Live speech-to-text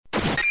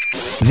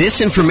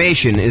This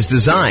information is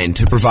designed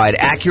to provide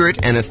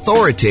accurate and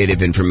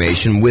authoritative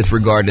information with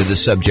regard to the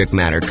subject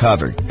matter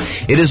covered.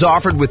 It is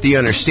offered with the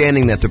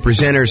understanding that the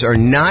presenters are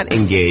not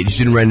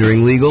engaged in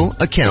rendering legal,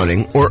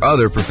 accounting, or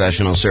other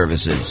professional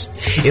services.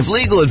 If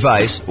legal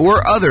advice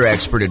or other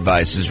expert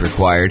advice is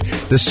required,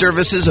 the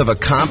services of a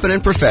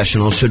competent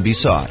professional should be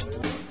sought.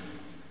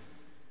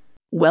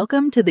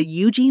 Welcome to the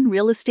Eugene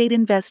Real Estate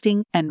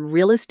Investing and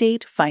Real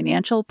Estate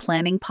Financial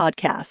Planning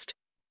Podcast.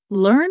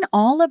 Learn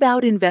all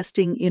about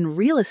investing in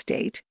real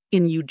estate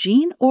in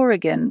Eugene,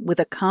 Oregon, with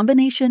a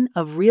combination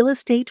of real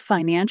estate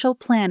financial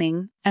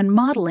planning and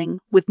modeling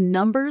with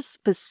numbers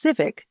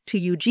specific to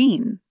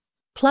Eugene,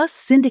 plus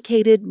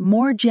syndicated,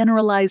 more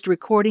generalized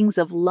recordings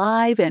of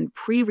live and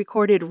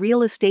pre-recorded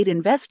real estate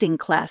investing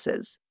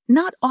classes,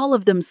 not all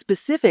of them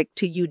specific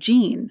to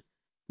Eugene.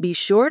 Be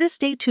sure to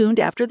stay tuned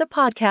after the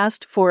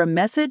podcast for a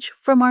message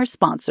from our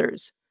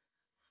sponsors.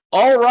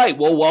 All right.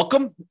 Well,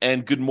 welcome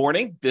and good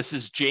morning. This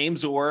is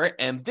James Orr,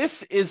 and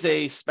this is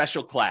a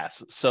special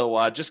class.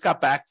 So just got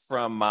back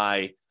from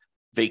my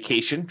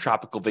vacation,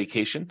 tropical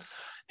vacation,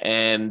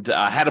 and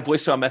had a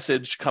voicemail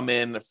message come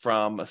in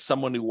from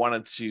someone who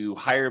wanted to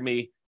hire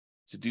me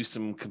to do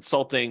some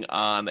consulting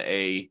on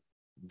a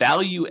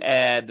value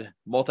add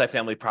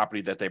multifamily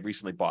property that they've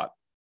recently bought.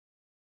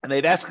 And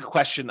they'd ask a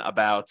question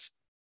about,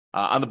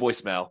 on the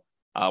voicemail,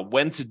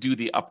 when to do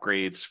the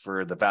upgrades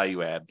for the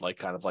value add, like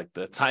kind of like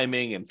the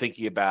timing and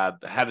thinking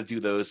about how to do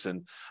those.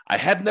 And I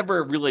had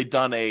never really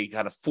done a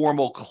kind of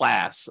formal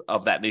class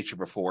of that nature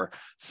before.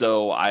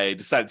 So I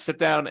decided to sit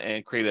down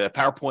and create a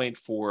PowerPoint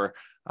for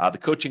the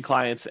coaching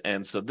clients.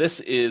 And so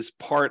this is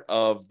part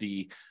of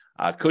the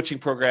coaching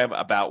program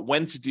about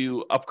when to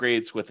do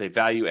upgrades with a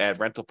value add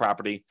rental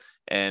property.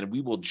 And we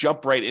will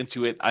jump right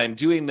into it. I'm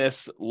doing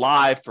this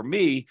live for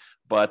me,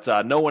 but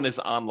no one is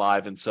on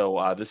live. And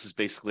so this is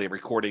basically a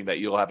recording that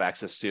you'll have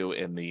access to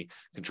in the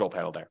control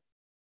panel there.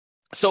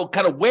 So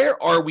kind of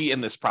where are we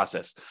in this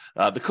process?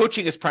 The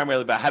coaching is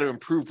primarily about how to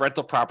improve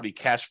rental property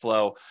cash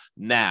flow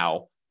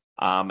now.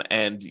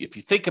 And if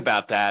you think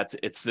about that,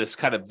 it's this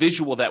kind of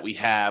visual that we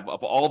have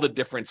of all the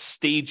different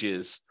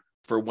stages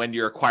for when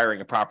you're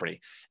acquiring a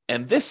property.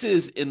 And this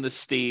is in the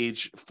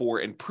stage for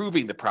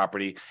improving the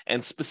property.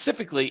 And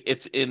specifically,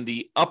 it's in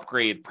the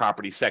upgrade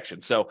property section.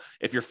 So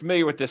if you're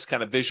familiar with this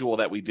kind of visual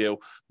that we do,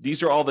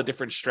 these are all the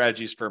different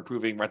strategies for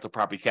improving rental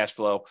property cash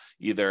flow,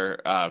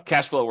 either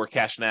cash flow or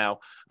cash now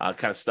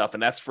kind of stuff.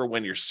 And that's for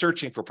when you're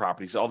searching for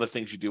properties, all the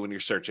things you do when you're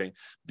searching.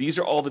 These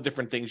are all the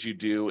different things you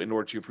do in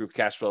order to improve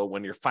cash flow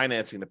when you're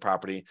financing the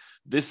property.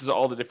 This is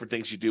all the different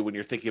things you do when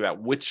you're thinking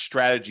about which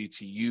strategy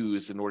to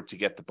use in order to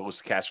get the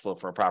most cash flow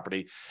for a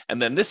property.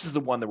 And then this is the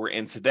one that we're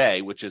in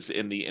today, which is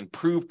in the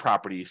improved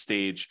property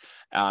stage.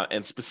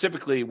 And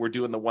specifically, we're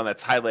doing the one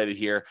that's highlighted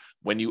here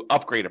when you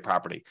upgrade a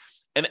property.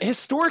 And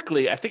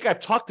historically, I think I've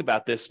talked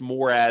about this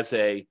more as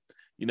a,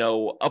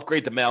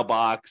 upgrade the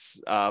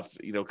mailbox,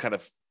 kind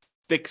of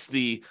fix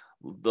the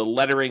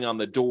lettering on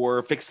the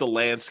door, fix the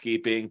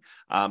landscaping,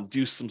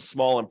 do some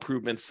small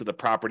improvements to the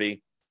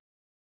property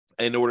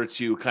in order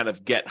to kind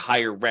of get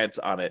higher rent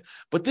on it.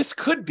 But this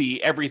could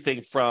be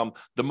everything from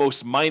the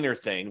most minor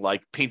thing,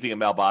 like painting a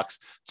mailbox,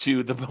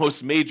 to the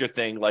most major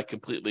thing, like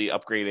completely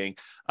upgrading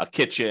a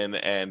kitchen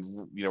and,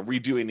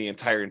 redoing the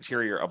entire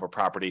interior of a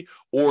property,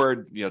 or,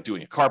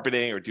 doing a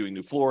carpeting or doing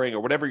new flooring or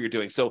whatever you're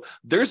doing. So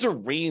there's a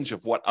range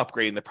of what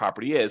upgrading the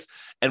property is.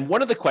 And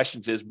one of the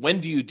questions is,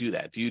 when do you do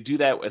that? Do you do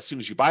that as soon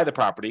as you buy the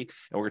property?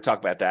 And we're going to talk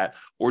about that.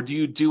 Or do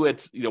you do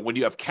it, when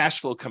you have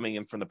cash flow coming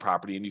in from the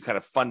property and you kind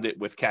of fund it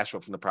with cash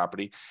flow from the property?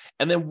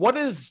 And then what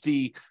is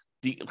the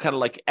kind of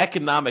like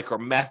economic or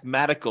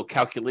mathematical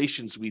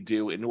calculations we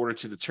do in order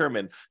to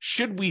determine,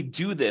 should we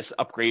do this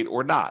upgrade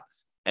or not?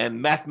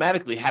 And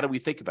mathematically, how do we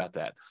think about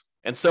that?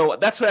 And so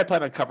that's what I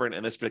plan on covering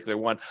in this particular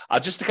one.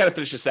 Just to kind of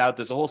finish this out,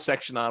 there's a whole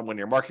section on when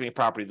you're marketing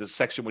property. There's a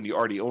section when you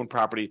already own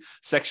property,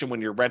 section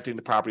when you're renting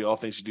the property, all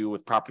things to do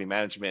with property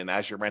management and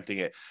as you're renting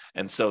it.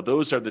 And so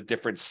those are the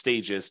different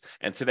stages.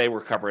 And today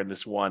we're covering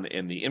this one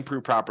in the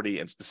improved property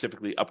and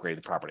specifically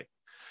upgraded property.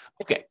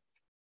 Okay.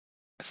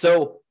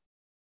 So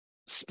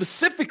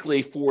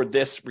specifically for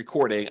this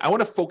recording, I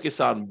want to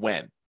focus on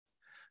when.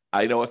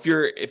 I know if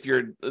you're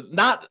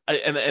not,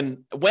 and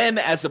when,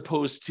 as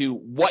opposed to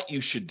what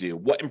you should do,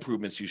 what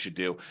improvements you should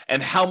do,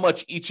 and how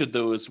much each of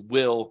those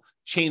will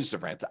change the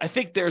rent. I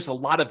think there's a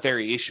lot of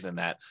variation in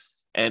that,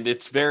 and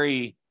it's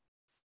very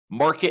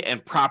market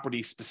and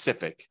property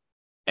specific.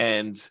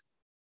 And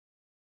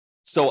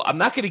so I'm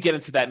not going to get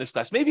into that in this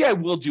class. Maybe I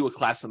will do a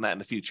class on that in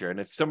the future.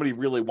 And if somebody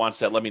really wants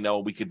that, let me know.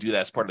 We could do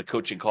that as part of the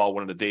coaching call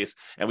one of the days,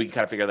 and we can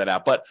kind of figure that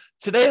out. But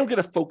today I'm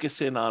going to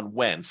focus in on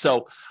when.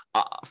 So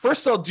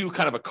first I'll do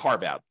kind of a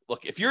carve out.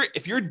 Look, if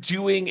you're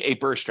doing a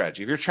BRRRR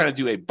strategy, if you're trying to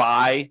do a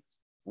buy,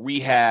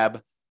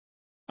 rehab,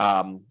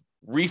 rent,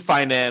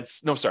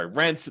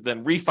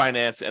 then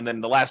refinance, and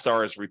then the last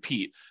R is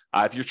repeat.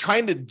 If you're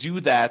trying to do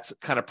that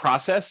kind of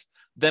process,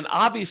 then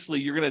obviously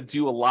you're going to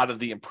do a lot of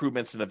the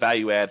improvements in the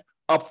value add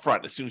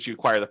upfront as soon as you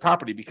acquire the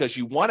property, because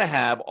you want to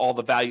have all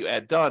the value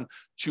add done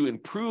to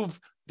improve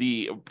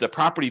the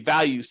property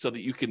value so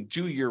that you can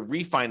do your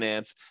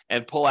refinance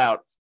and pull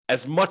out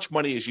as much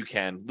money as you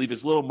can, leave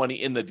as little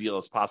money in the deal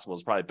as possible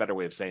is probably a better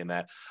way of saying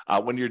that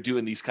when you're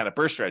doing these kind of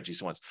burst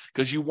strategies once,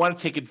 because you want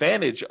to take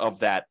advantage of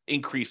that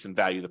increase in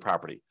value of the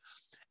property.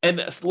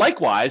 And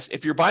likewise,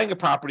 if you're buying a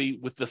property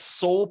with the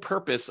sole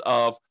purpose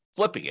of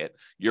flipping it,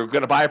 you're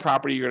going to buy a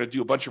property, you're going to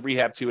do a bunch of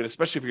rehab to it,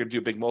 especially if you're going to do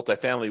a big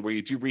multifamily where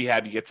you do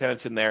rehab, you get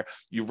tenants in there,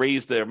 you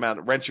raise the amount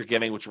of rent you're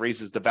getting, which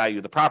raises the value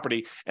of the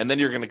property, and then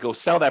you're going to go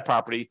sell that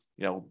property,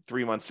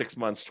 3 months, 6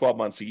 months, 12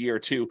 months, a year or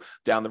two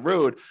down the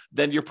road,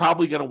 then you're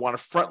probably going to want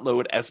to front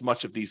load as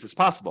much of these as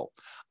possible.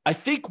 I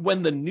think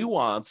when the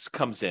nuance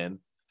comes in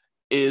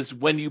is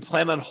when you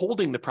plan on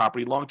holding the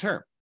property long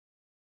term.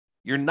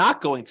 You're not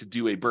going to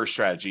do a burst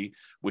strategy,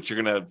 which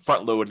you're going to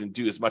front load and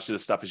do as much of the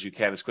stuff as you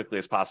can as quickly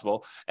as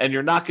possible. And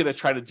you're not going to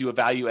try to do a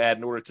value add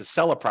in order to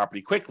sell a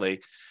property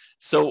quickly.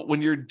 So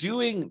when you're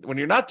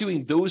not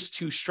doing those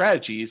two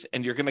strategies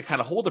and you're going to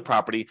kind of hold the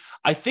property,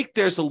 I think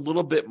there's a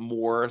little bit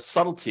more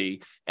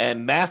subtlety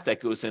and math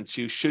that goes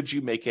into should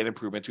you make an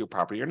improvement to a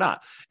property or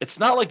not. It's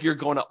not like you're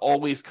going to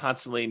always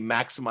constantly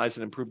maximize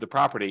and improve the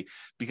property,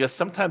 because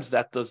sometimes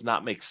that does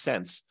not make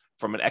sense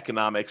from an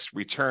economics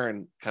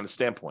return kind of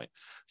standpoint.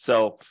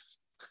 So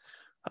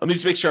let me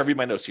just make sure I read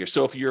my notes here.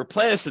 So if your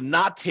plan is to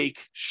not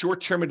take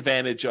short-term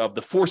advantage of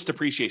the forced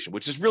appreciation,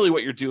 which is really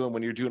what you're doing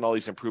when you're doing all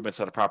these improvements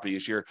on a property,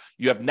 is you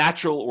have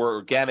natural or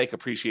organic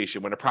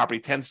appreciation when a property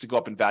tends to go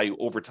up in value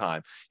over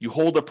time. You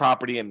hold a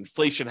property and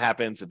inflation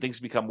happens and things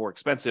become more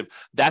expensive.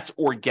 That's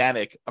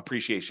organic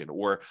appreciation,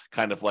 or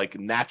kind of like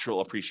natural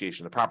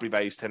appreciation. The property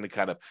values tend to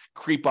kind of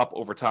creep up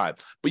over time.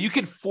 But you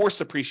can force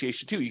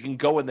appreciation too. You can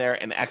go in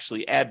there and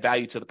actually add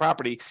value to the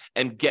property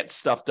and get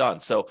stuff done.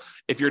 So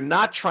if you're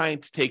not trying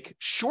to take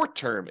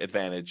short-term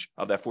advantage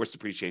of that forced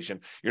appreciation,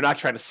 you're not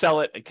trying to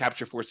sell it and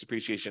capture forced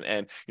appreciation,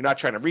 and you're not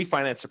trying to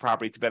refinance the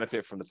property to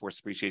benefit from the forced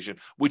appreciation,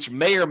 which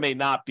may or may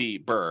not be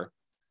BRRRR.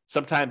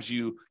 Sometimes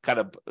you kind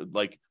of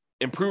like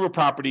improve a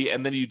property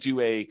and then you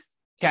do a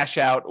cash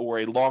out or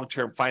a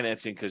long-term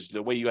financing because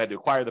the way you had to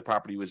acquire the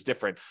property was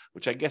different,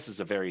 which I guess is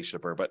a variation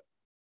of BRRRR, but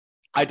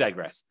I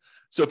digress.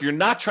 So if you're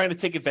not trying to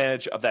take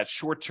advantage of that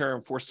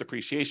short-term forced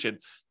appreciation,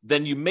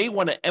 then you may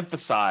want to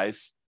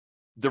emphasize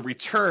the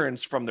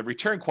returns from the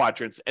return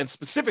quadrants, and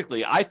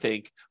specifically, I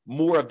think,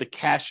 more of the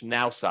cash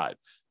now side.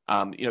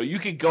 You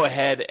could go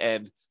ahead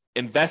and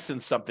invest in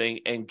something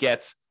and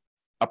get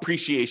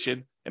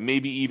appreciation and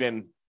maybe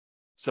even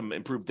some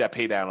improved debt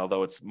pay down,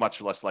 although it's much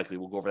less likely.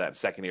 We'll go over that in a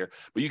second here.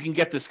 But you can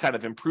get this kind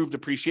of improved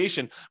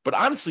appreciation. But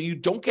honestly, you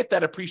don't get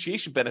that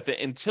appreciation benefit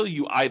until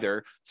you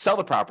either sell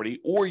the property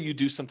or you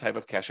do some type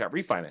of cash out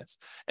refinance.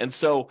 And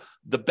so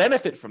the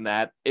benefit from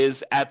that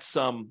is at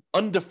some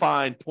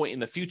undefined point in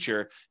the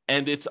future,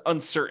 and it's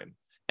uncertain.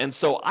 And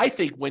so I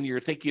think when you're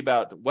thinking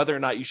about whether or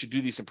not you should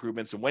do these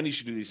improvements and when you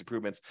should do these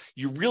improvements,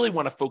 you really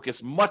want to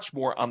focus much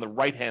more on the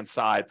right-hand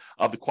side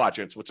of the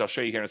quadrants, which I'll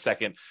show you here in a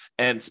second,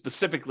 and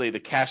specifically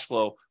the cash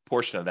flow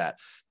portion of that.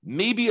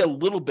 Maybe a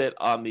little bit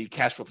on the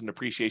cash flow from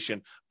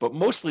depreciation, but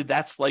mostly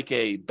that's like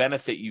a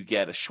benefit you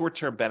get, a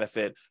short-term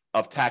benefit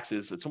of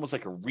taxes. It's almost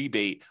like a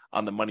rebate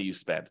on the money you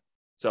spend.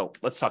 So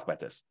let's talk about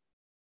this.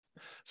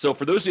 So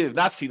for those of you who have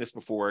not seen this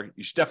before,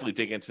 you should definitely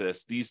dig into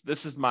this.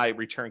 This is my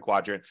return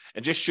quadrant,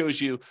 and just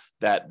shows you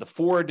that the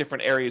 4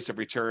 different areas of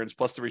returns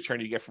plus the return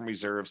you get from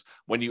reserves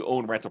when you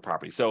own rental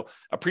property. So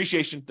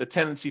appreciation, the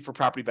tendency for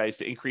property values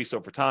to increase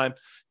over time.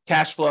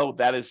 Cash flow,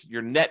 that is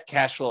your net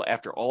cash flow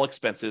after all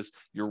expenses,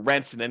 your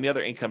rents and any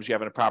other incomes you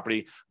have in a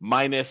property,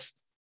 minus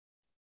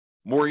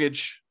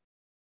mortgage,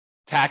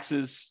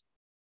 taxes,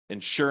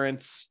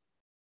 insurance,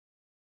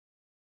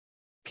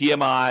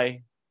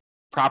 PMI,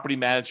 property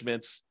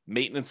management,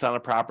 maintenance on a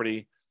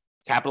property,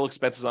 capital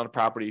expenses on a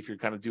property, if you're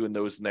kind of doing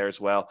those in there as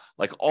well.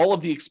 Like all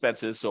of the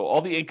expenses, so all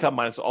the income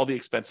minus all the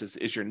expenses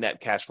is your net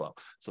cash flow.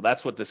 So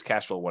that's what this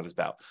cash flow one is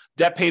about.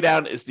 Debt pay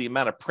down is the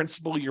amount of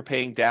principal you're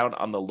paying down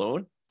on the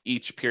loan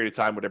each period of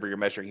time, whatever you're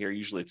measuring here.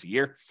 Usually it's a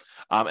year.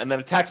 And then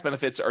the tax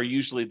benefits are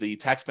usually the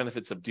tax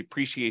benefits of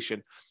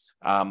depreciation.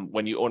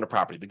 When you own a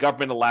property, the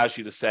government allows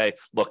you to say,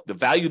 look, the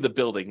value of the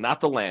building,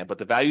 not the land, but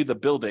the value of the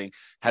building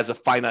has a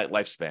finite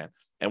lifespan.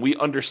 And we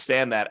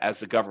understand that as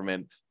the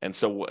government, and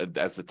so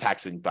as the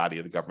taxing body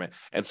of the government.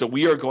 And so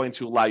we are going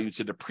to allow you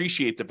to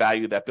depreciate the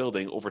value of that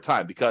building over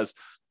time, because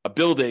a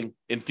building,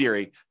 in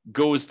theory,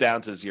 goes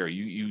down to zero.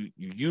 You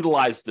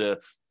utilize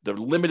the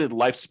limited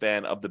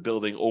lifespan of the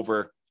building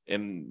over,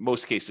 in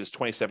most cases,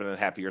 27 and a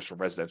half years for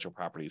residential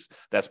properties.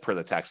 That's per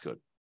the tax code.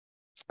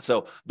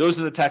 So those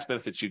are the tax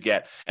benefits you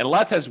get. And a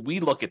lot of times we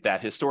look at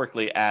that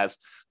historically as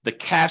the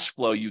cash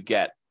flow you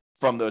get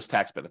from those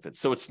tax benefits.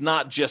 So it's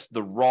not just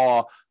the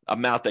raw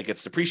amount that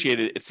gets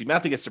depreciated. It's the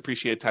amount that gets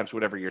depreciated times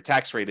whatever your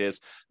tax rate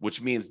is,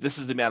 which means this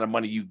is the amount of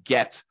money you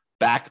get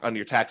back on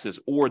your taxes,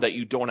 or that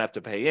you don't have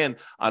to pay in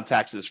on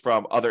taxes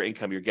from other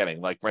income you're getting,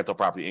 like rental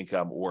property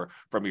income or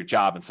from your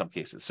job in some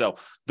cases. So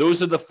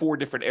those are the 4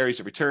 different areas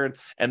of return.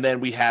 And then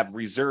we have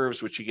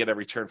reserves, which you get a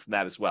return from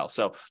that as well.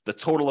 So the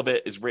total of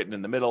it is written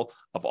in the middle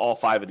of all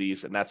 5 of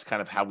these, and that's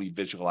kind of how we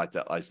visualize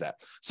that.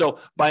 So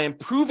by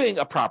improving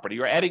a property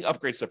or adding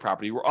upgrades to the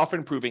property, we're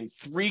often improving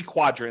 3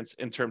 quadrants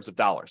in terms of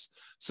dollars.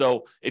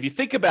 So if you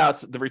think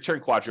about the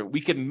return quadrant,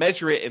 we can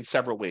measure it in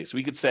several ways.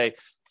 We could say,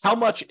 how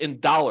much in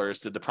dollars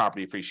did the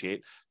property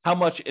appreciate? How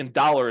much in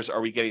dollars are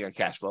we getting on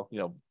cash flow?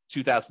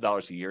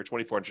 $2,000 a year,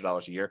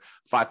 $2,400 a year,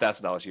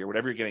 $5,000 a year,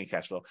 whatever you're getting in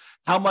cash flow.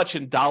 How much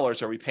in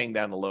dollars are we paying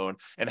down the loan?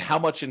 And how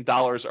much in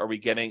dollars are we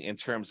getting in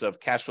terms of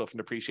cash flow from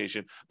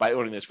depreciation by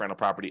owning this rental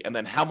property? And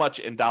then how much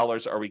in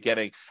dollars are we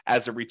getting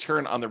as a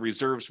return on the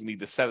reserves we need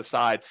to set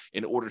aside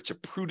in order to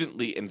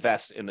prudently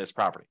invest in this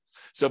property?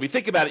 So if you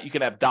think about it, you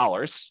can have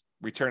dollars,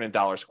 return in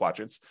dollars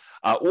quadrants,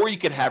 or you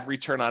could have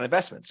return on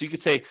investment. So you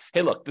could say,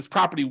 hey, look, this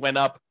property went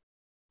up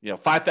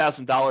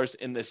 $5,000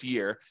 in this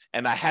year,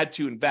 and I had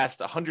to invest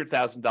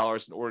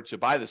 $100,000 in order to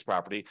buy this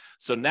property.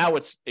 So now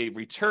it's a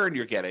return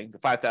you're getting, the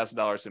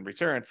 $5,000 in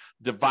return,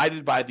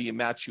 divided by the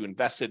amount you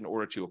invested in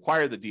order to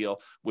acquire the deal,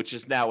 which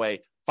is now a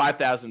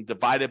 $5,000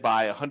 divided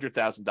by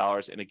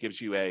 $100,000, and it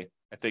gives you I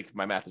think if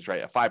my math is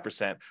right, a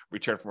 5%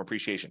 return from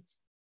appreciation.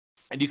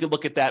 And you can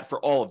look at that for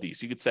all of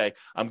these. You could say,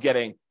 I'm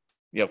getting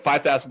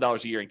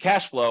 $5,000 a year in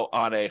cash flow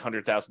on a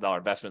 $100,000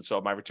 investment. So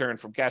my return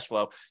from cash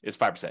flow is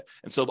 5%.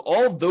 And so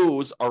all of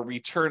those are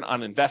return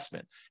on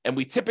investment. And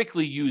we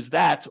typically use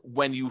that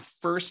when you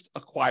first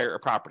acquire a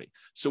property.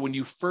 So when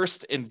you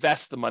first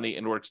invest the money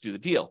in order to do the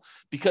deal,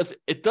 because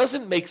it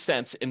doesn't make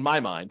sense in my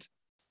mind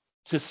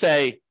to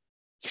say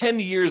 10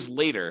 years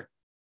later,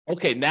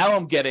 okay, now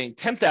I'm getting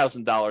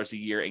 $10,000 a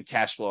year in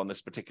cash flow on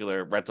this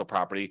particular rental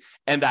property,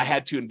 and I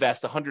had to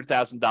invest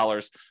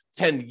 $100,000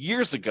 10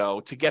 years ago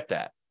to get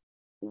that.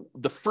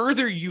 The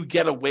further you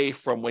get away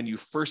from when you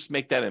first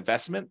make that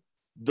investment,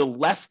 the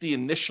less the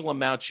initial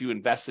amount you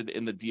invested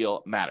in the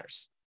deal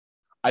matters.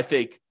 I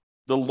think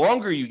the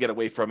longer you get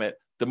away from it,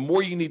 the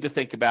more you need to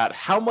think about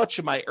how much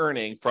am I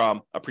earning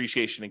from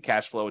appreciation and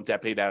cash flow and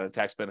debt pay down and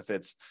tax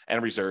benefits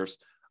and reserves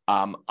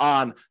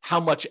on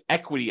how much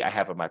equity I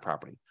have in my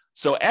property.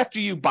 So after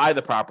you buy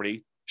the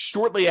property,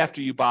 shortly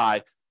after you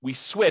buy, we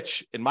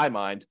switch, in my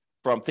mind,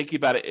 from thinking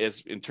about it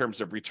as in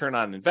terms of return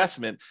on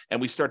investment,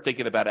 and we start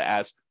thinking about it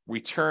as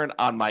return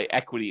on my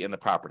equity in the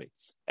property.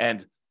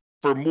 And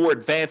for more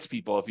advanced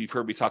people, if you've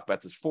heard me talk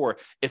about this before,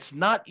 it's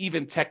not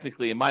even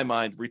technically, in my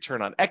mind,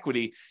 return on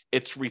equity.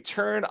 It's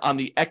return on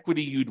the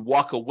equity you'd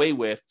walk away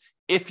with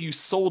if you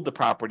sold the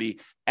property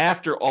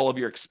after all of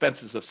your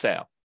expenses of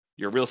sale,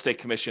 your real estate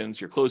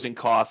commissions, your closing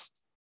costs,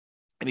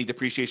 any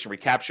depreciation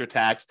recapture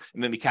tax,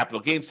 and any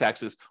capital gains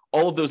taxes.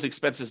 All of those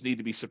expenses need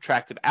to be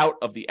subtracted out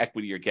of the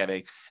equity you're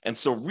getting. And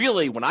so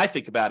really, when I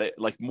think about it,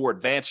 like more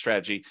advanced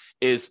strategy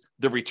is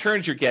the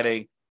returns you're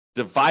getting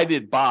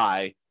divided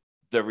by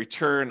the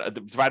return,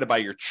 divided by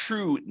your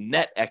true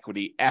net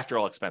equity after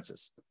all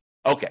expenses.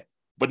 Okay,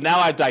 but now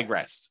I've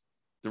digressed.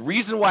 The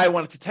reason why I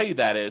wanted to tell you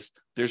that is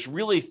there's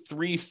really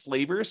 3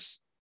 flavors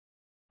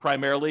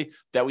primarily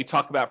that we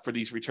talk about for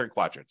these return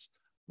quadrants.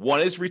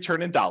 One is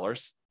return in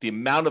dollars, the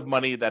amount of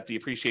money that the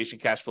appreciation,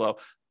 cash flow,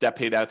 debt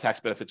paid out,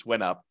 tax benefits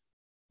went up.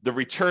 The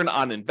return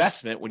on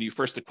investment, when you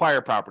first acquire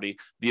a property,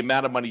 the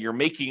amount of money you're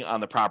making on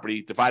the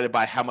property divided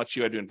by how much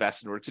you had to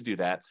invest in order to do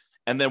that.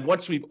 And then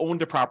once we've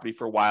owned a property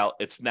for a while,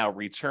 it's now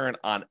return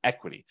on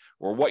equity,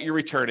 or what your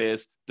return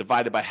is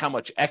divided by how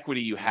much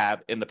equity you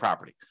have in the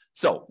property.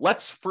 So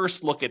let's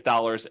first look at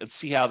dollars and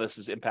see how this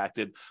is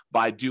impacted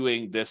by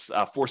doing this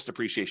forced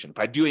depreciation,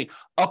 by doing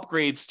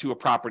upgrades to a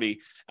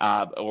property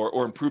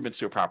or improvements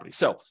to a property.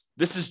 So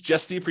this is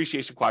just the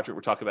appreciation quadrant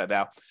we're talking about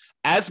now.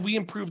 As we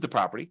improve the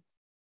property,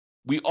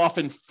 we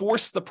often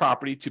force the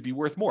property to be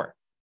worth more.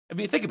 I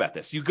mean, think about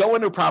this. You go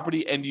into a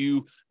property and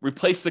you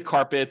replace the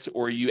carpet,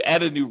 or you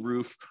add a new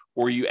roof,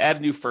 or you add a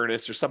new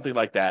furnace or something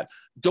like that.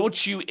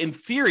 Don't you, in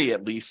theory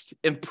at least,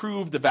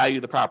 improve the value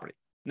of the property?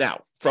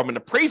 Now, from an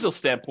appraisal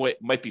standpoint,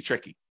 it might be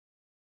tricky.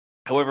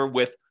 However,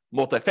 with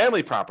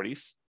multifamily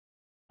properties,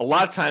 a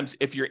lot of times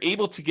if you're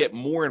able to get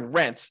more in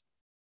rent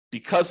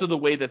because of the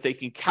way that they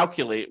can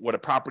calculate what a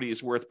property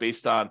is worth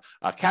based on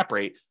a cap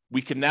rate,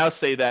 we can now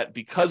say that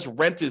because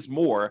rent is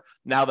more,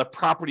 now the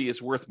property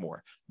is worth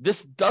more.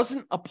 This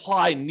doesn't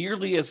apply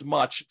nearly as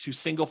much to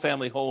single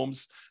family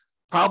homes,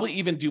 probably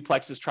even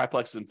duplexes,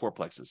 triplexes, and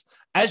fourplexes.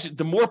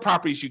 The more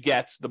properties you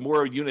get, the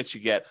more units you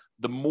get,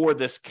 the more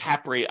this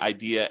cap rate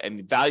idea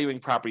and valuing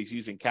properties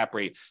using cap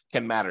rate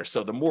can matter.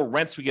 So the more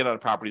rents we get on a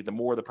property, the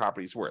more the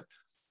property is worth.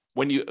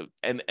 When you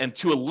and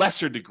to a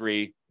lesser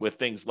degree with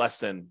things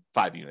less than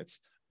 5 units,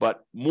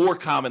 but more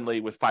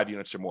commonly with 5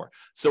 units or more.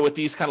 So with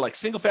these kind of like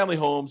single family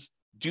homes,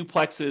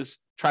 duplexes,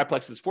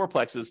 triplexes,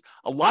 fourplexes,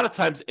 a lot of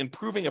times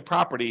improving a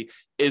property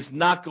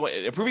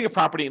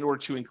in order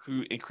to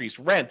increase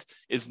rent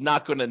is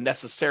not going to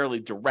necessarily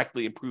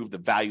directly improve the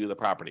value of the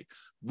property.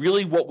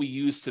 Really what we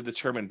use to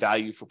determine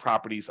value for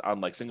properties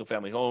on like single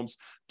family homes,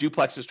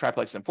 duplexes,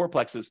 triplexes, and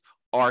fourplexes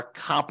are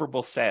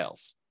comparable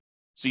sales.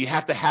 So you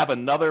have to have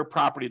another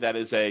property that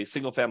is a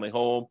single family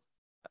home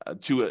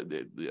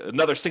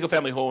another single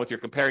family home if you're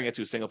comparing it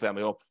to a single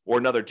family home, or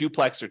another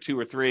duplex or 2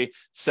 or 3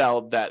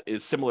 sell that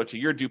is similar to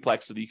your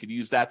duplex so that you could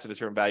use that to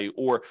determine value,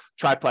 or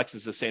triplex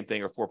is the same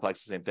thing, or fourplex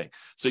is the same thing.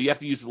 So you have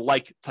to use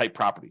like type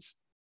properties.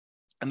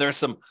 And there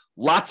are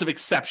lots of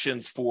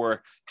exceptions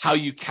for how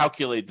you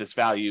calculate this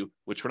value,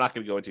 which we're not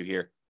going to go into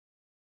here.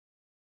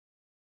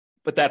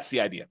 But that's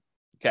the idea.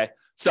 Okay.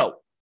 So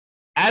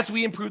as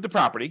we improve the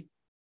property,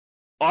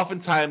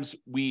 oftentimes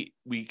we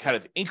kind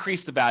of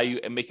increase the value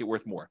and make it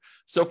worth more.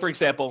 So for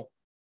example,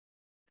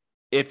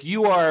 if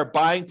you are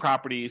buying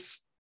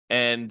properties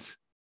and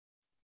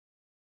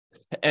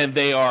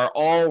they are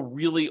all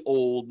really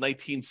old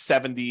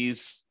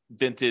 1970s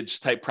vintage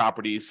type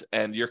properties,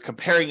 and you're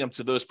comparing them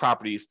to those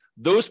properties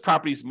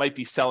might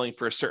be selling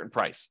for a certain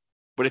price.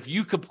 But if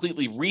you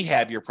completely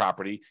rehab your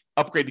property,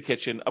 upgrade the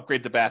kitchen,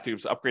 upgrade the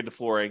bathrooms, upgrade the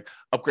flooring,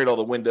 upgrade all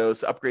the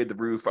windows, upgrade the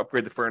roof,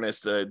 upgrade the furnace,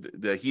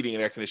 the heating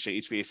and air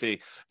conditioning, HVAC,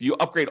 if you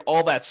upgrade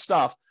all that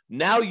stuff,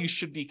 now you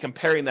should be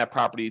comparing that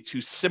property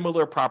to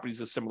similar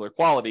properties of similar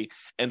quality.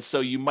 And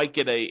so you might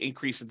get an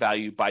increase in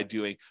value by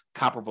doing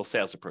comparable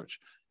sales approach.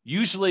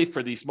 Usually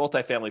for these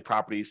multifamily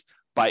properties,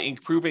 by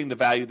improving the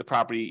value of the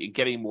property and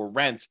getting more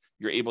rent,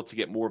 you're able to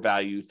get more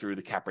value through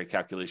the cap rate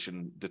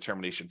calculation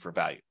determination for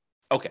value.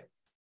 Okay.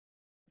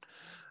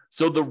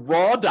 So the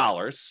raw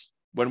dollars,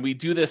 when we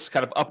do this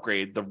kind of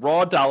upgrade, the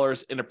raw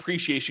dollars in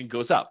appreciation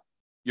goes up.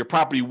 Your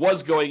property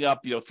was going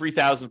up,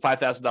 $3,000,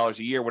 $5,000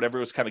 a year, whatever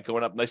it was kind of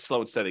going up, nice, slow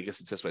and steady. I guess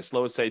it's this way,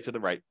 slow and steady to the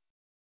right,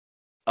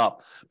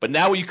 up. But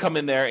now when you come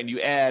in there and you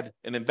add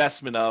an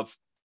investment of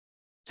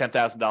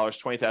 $10,000,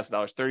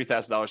 $20,000,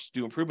 $30,000 to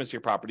do improvements to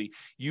your property,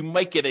 you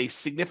might get a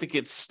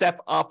significant step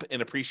up in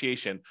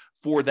appreciation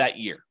for that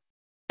year.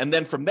 And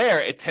then from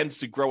there, it tends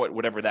to grow at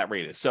whatever that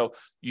rate is. So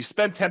you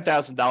spend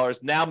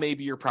 $10,000, now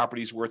maybe your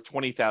property is worth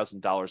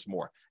 $20,000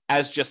 more,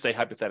 as just a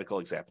hypothetical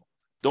example.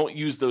 Don't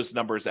use those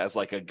numbers as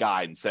like a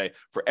guide and say,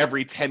 for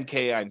every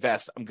 10K I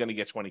invest, I'm going to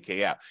get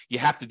 20K out. You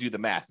have to do the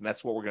math, and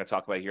that's what we're going to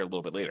talk about here a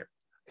little bit later.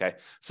 Okay.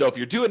 So if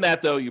you're doing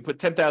that, though, you put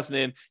 $10,000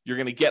 in, you're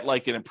going to get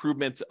like an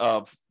improvement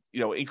of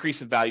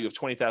increase in value of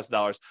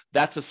 $20,000.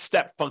 That's a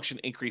step function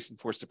increase in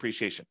forced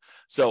depreciation.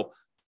 So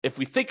if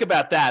we think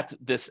about that,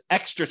 this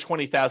extra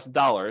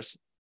 $20,000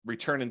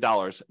 return in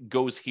dollars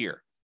goes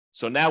here.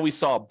 So now we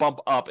saw a bump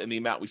up in the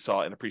amount we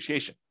saw in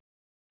appreciation.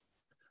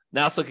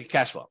 Now let's look at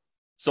cash flow.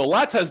 So a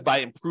lot of times by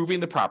improving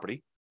the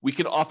property, we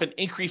can often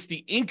increase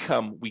the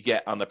income we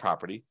get on the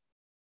property.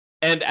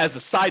 And as a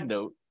side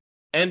note,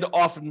 and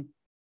often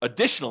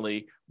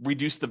additionally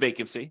reduce the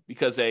vacancy,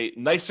 because a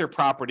nicer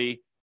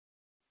property,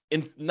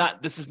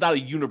 this is not a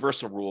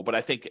universal rule, but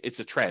I think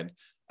it's a trend.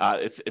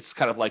 It's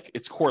kind of like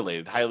it's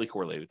correlated, highly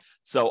correlated.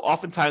 So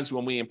oftentimes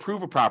when we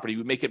improve a property,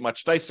 we make it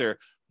much nicer,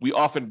 we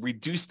often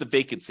reduce the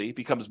vacancy,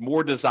 becomes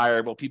more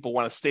desirable. People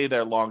want to stay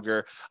there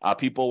longer.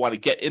 People want to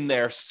get in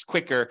there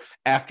quicker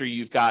after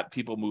you've got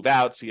people move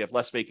out, so you have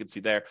less vacancy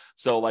there.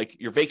 So like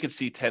your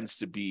vacancy tends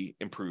to be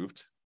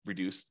improved,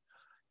 reduced.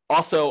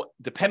 Also,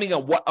 depending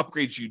on what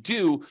upgrades you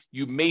do,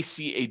 you may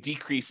see a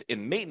decrease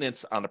in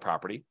maintenance on the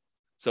property.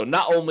 So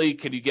not only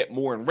can you get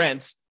more in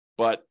rent,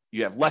 but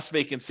you have less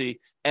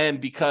vacancy.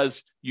 And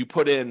because you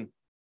put in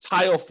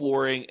tile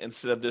flooring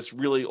instead of this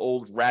really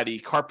old ratty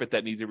carpet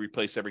that needs to be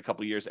replaced every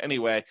couple of years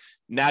anyway,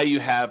 now you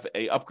have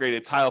a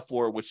upgraded tile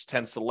floor, which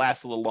tends to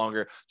last a little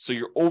longer. So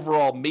your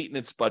overall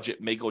maintenance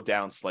budget may go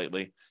down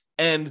slightly.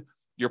 And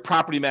your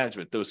property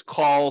management, those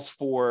calls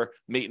for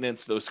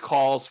maintenance, those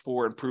calls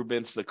for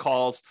improvements, the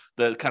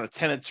kind of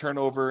tenant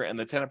turnover and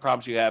the tenant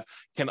problems you have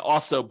can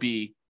also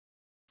be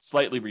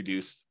slightly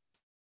reduced.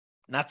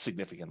 Not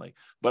significantly,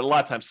 but a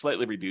lot of times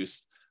slightly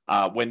reduced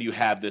when you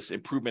have this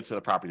improvement to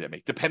the property that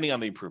make, depending on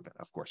the improvement,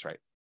 of course, right?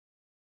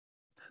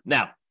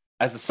 Now,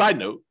 as a side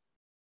note,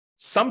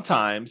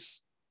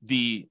 sometimes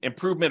the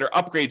improvement or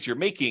upgrades you're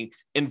making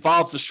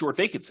involves a short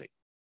vacancy,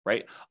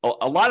 right?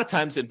 A lot of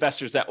times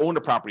investors that own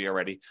a property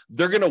already,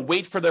 they're going to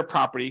wait for their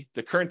property,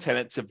 the current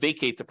tenant, to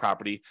vacate the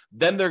property.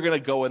 Then they're going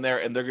to go in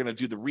there and they're going to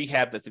do the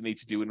rehab that they need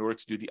to do in order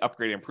to do the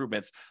upgrade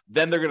improvements.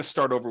 Then they're going to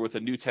start over with a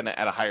new tenant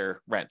at a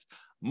higher rent.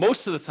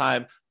 Most of the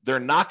time, they're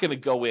not going to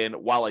go in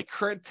while a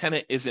current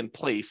tenant is in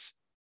place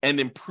and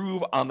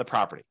improve on the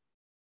property,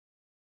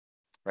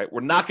 right?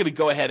 We're not going to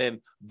go ahead and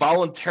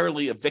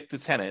voluntarily evict the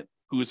tenant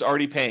who is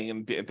already paying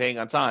and paying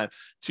on time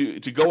to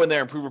go in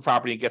there, improve a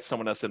property, and get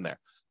someone else in there.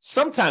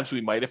 Sometimes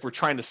we might if we're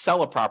trying to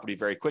sell a property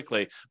very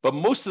quickly, but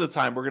most of the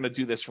time we're going to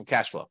do this from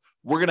cash flow.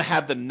 We're going to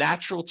have the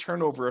natural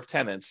turnover of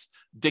tenants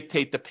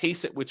dictate the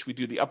pace at which we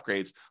do the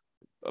upgrades,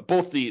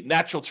 both the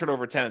natural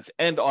turnover of tenants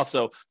and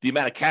also the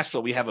amount of cash flow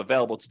we have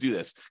available to do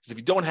this. Because if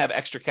you don't have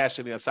extra cash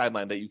sitting on the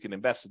sideline that you can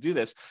invest to do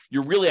this,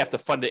 you really have to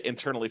fund it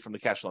internally from the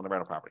cash flow on the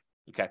rental property.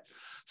 Okay.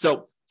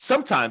 So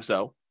sometimes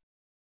though,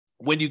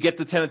 when you get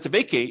the tenant to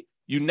vacate,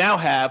 you now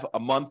have a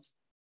month,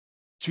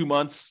 2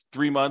 months,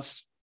 3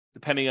 months,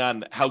 depending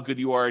on how good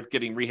you are at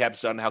getting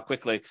rehabs done, how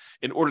quickly,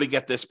 in order to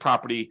get this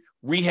property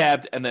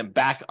rehabbed and then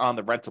back on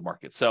the rental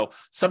market. So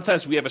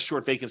sometimes we have a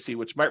short vacancy,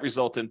 which might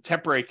result in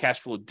temporary cash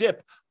flow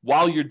dip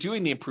while you're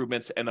doing the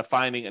improvements and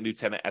finding a new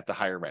tenant at the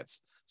higher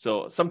rents.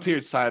 So some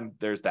periods of time,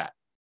 there's that.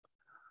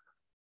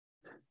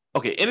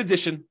 Okay, in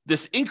addition,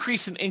 this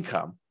increase in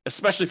income,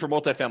 especially for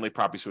multifamily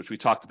properties, which we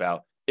talked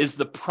about, is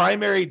the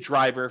primary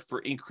driver for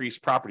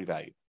increased property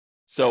value.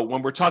 So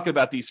when we're talking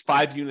about these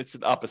 5 units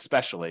and up,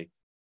 especially,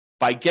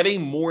 by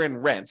getting more in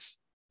rent,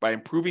 by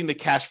improving the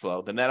cash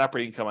flow, the net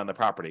operating income on the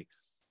property,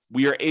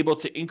 we are able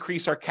to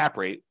increase our cap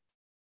rate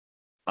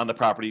on the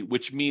property,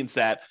 which means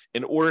that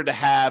in order to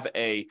have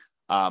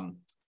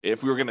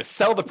if we were going to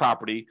sell the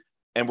property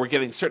and we're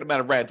getting a certain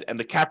amount of rent and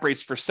the cap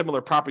rates for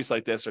similar properties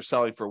like this are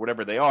selling for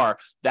whatever they are,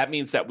 that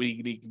means that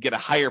we can get a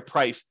higher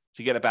price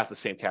to get about the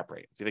same cap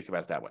rate, if you think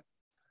about it that way.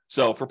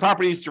 So for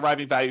properties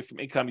deriving value from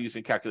income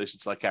using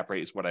calculations like cap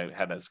rate is what I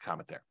had as a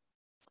comment there.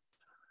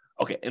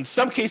 Okay, in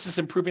some cases,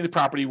 improving the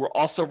property will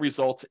also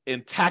result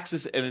in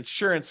taxes and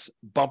insurance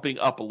bumping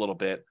up a little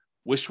bit,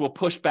 which will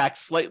push back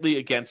slightly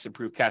against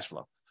improved cash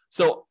flow.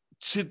 So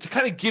to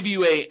kind of give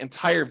you an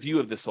entire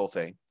view of this whole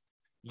thing,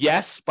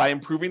 yes, by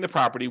improving the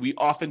property, we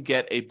often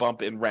get a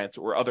bump in rent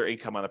or other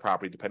income on the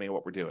property, depending on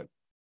what we're doing.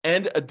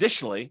 And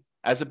additionally,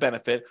 as a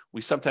benefit, we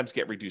sometimes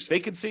get reduced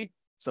vacancy,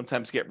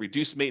 sometimes get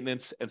reduced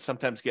maintenance, and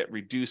sometimes get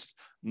reduced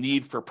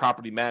need for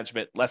property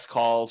management, less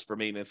calls for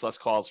maintenance, less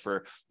calls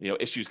for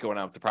issues going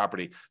on with the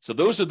property. So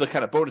those are the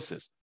kind of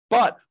bonuses.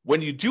 But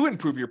when you do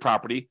improve your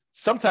property,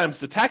 sometimes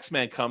the tax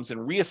man comes and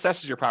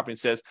reassesses your property and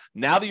says,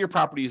 now that your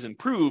property is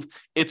improved,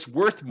 it's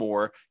worth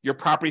more. Your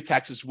property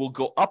taxes will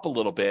go up a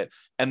little bit,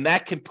 and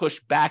that can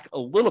push back a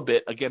little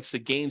bit against the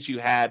gains you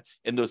had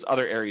in those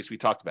other areas we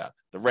talked about,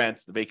 the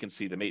rent, the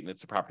vacancy, the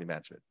maintenance, the property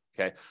management.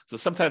 Okay, so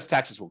sometimes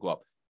taxes will go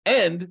up.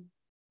 And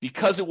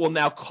because it will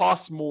now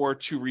cost more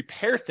to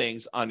repair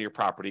things on your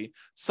property,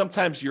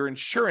 sometimes your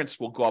insurance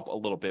will go up a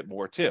little bit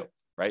more too,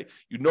 right?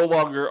 You no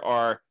longer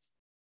are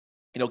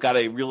got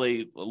a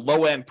really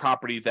low-end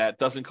property that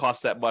doesn't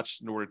cost that much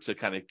in order to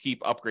kind of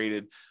keep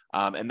upgraded.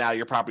 And now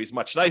your property is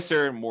much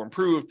nicer and more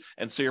improved.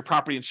 And so your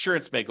property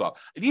insurance may go up.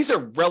 These are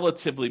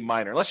relatively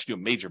minor, unless you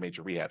do major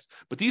rehabs.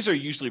 But these are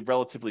usually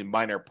relatively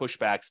minor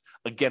pushbacks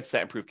against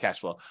that improved cash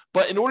flow.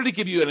 But in order to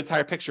give you an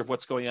entire picture of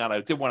what's going on,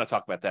 I did want to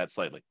talk about that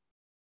slightly.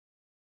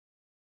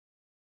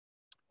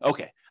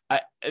 Okay.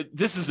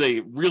 This is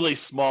a really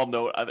small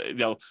note.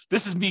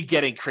 This is me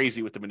getting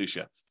crazy with the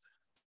minutia.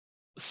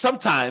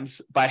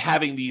 Sometimes by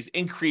having these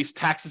increased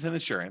taxes and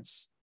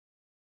insurance,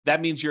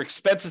 that means your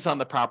expenses on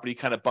the property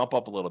kind of bump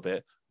up a little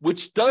bit,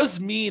 which does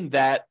mean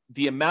that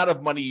the amount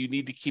of money you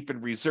need to keep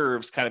in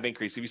reserves kind of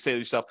increase. If you say to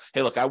yourself,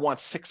 hey, look, I want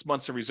 6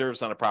 months of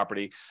reserves on a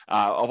property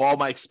of all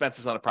my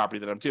expenses on a property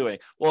that I'm doing.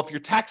 Well, if your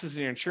taxes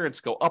and your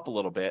insurance go up a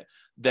little bit,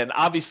 then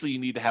obviously you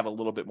need to have a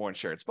little bit more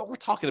insurance. But we're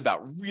talking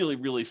about really,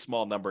 really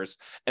small numbers.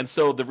 And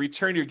so the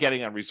return you're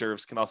getting on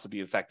reserves can also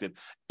be affected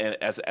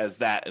as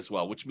that as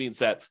well, which means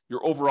that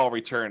your overall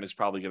return is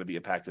probably going to be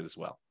impacted as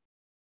well.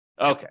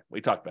 Okay,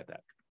 we talked about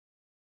that.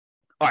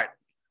 All right,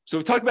 so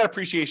we talked about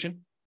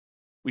appreciation.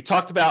 We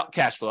talked about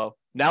cash flow.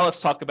 Now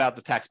let's talk about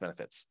the tax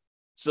benefits.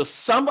 So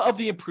some of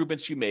the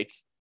improvements you make,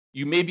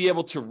 you may be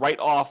able to write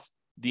off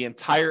the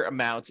entire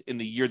amount in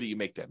the year that you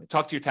make them. And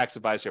talk to your tax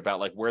advisor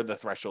about where the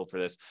threshold for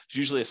this. It's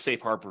usually a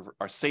safe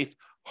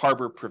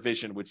harbor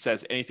provision, which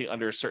says anything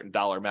under a certain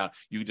dollar amount,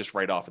 you can just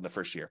write off in the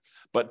first year.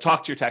 But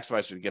talk to your tax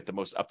advisor to get the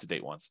most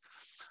up-to-date ones.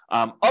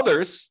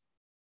 Others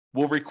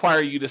will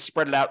require you to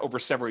spread it out over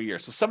several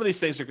years. So some of these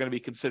things are going to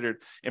be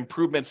considered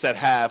improvements that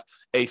have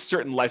a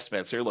certain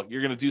lifespan. So look,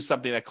 you're going to do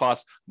something that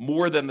costs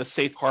more than the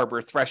safe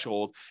harbor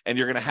threshold, and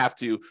you're going to have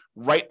to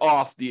write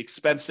off the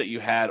expense that you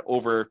had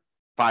over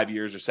 5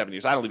 years or 7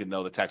 years. I don't even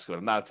know the tax code.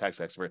 I'm not a tax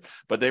expert,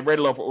 but they write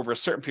it off over a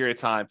certain period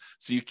of time.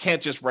 So you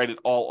can't just write it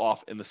all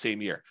off in the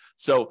same year.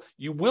 So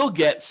you will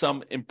get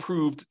some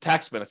improved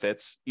tax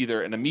benefits,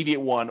 either an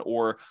immediate one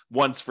or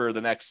ones for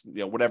the next,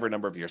 whatever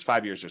number of years,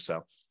 5 years or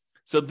so.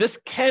 So this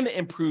can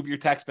improve your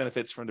tax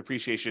benefits from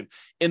depreciation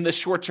in the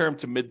short term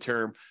to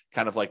midterm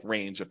kind of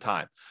range of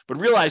time. But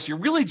realize you're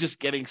really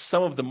just getting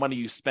some of the money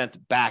you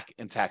spent back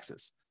in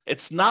taxes.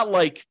 It's not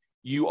like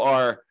you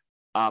are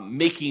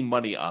making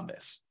money on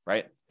this,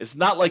 right? It's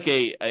not like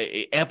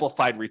a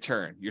amplified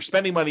return. You're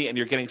spending money and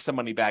you're getting some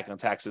money back on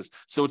taxes.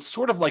 So it's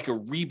sort of like a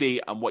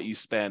rebate on what you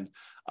spend,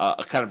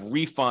 a kind of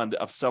refund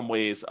of some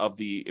ways of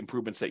the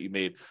improvements that you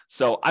made.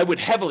 So I would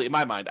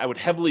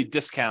heavily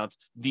discount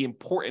the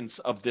importance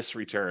of this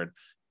return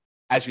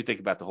as you think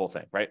about the whole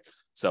thing, right?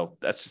 So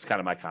that's just kind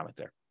of my comment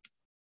there.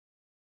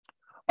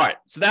 All right,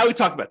 so now we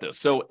talked about this.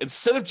 So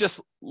instead of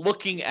just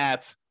looking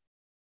at,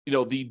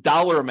 the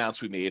dollar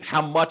amounts we made,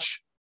 how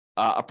much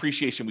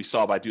appreciation we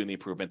saw by doing the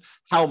improvement,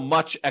 how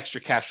much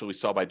extra cash flow we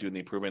saw by doing the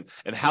improvement,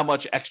 and how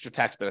much extra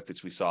tax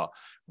benefits we saw.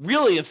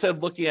 Really, instead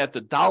of looking at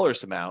the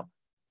dollars amount,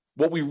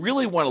 what we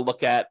really want to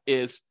look at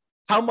is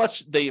how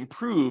much they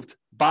improved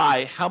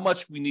by how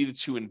much we needed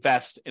to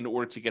invest in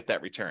order to get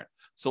that return.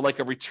 So like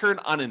a return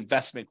on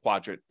investment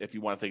quadrant, if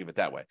you want to think of it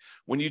that way.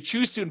 When you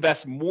choose to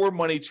invest more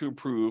money to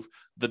improve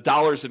the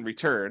dollars in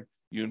return,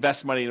 you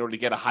invest money in order to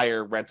get a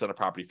higher rent on a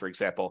property, for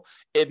example,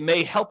 it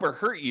may help or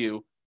hurt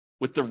you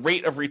with the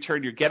rate of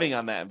return you're getting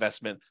on that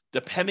investment,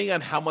 depending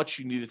on how much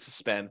you needed to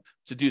spend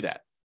to do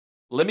that.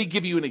 Let me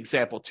give you an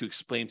example to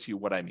explain to you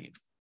what I mean,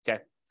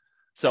 okay?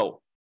 So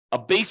a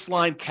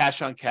baseline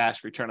cash on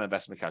cash return on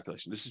investment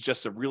calculation. This is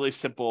just a really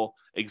simple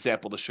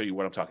example to show you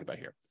what I'm talking about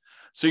here.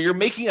 So you're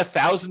making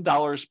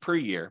 $1,000 per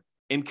year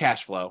in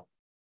cash flow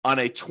on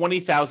a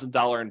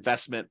 $20,000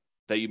 investment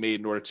that you made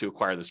in order to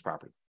acquire this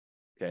property.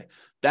 Okay,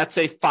 that's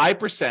a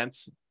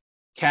 5%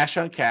 cash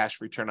on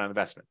cash return on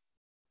investment.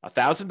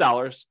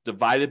 $1,000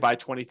 divided by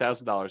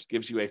 $20,000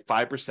 gives you a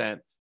 5%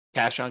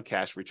 cash on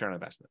cash return on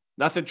investment.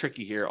 Nothing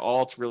tricky here.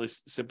 All it's really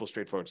simple,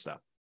 straightforward stuff.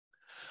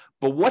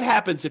 But what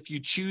happens if you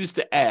choose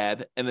to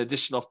add an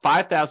additional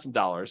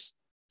 $5,000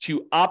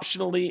 to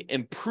optionally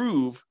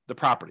improve the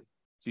property?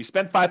 So you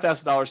spend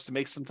 $5,000 to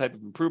make some type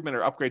of improvement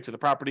or upgrade to the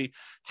property.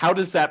 How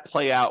does that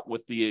play out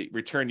with the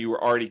return you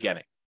were already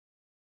getting?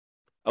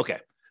 Okay,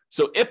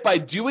 so if by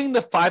doing the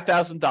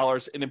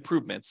 $5,000 in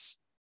improvements,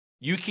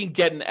 you can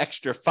get an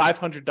extra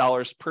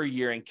 $500 per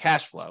year in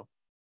cash flow.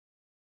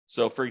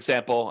 So for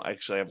example, I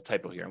actually have a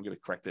typo here. I'm going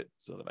to correct it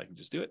so that I can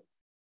just do it.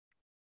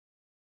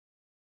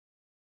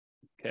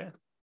 Okay.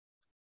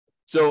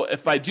 So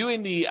if by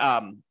doing the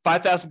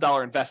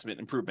 $5,000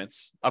 investment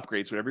improvements,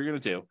 upgrades, whatever you're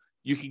going to do,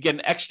 you can get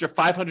an extra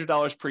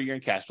 $500 per year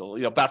in cash flow.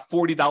 About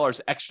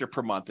 $40 extra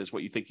per month is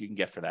what you think you can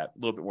get for that. A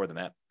little bit more than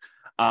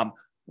that.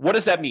 What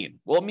does that mean?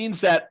 Well, it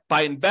means that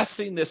by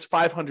investing this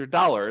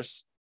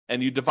 $500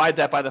 and you divide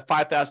that by the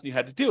 $5,000 you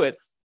had to do it,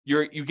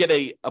 you get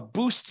a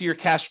boost to your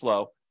cash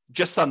flow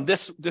just on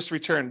this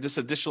return, this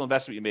additional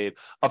investment you made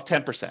of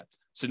 10%.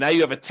 So now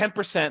you have a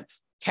 10%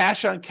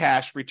 cash on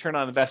cash return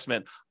on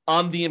investment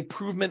on the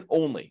improvement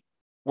only.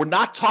 We're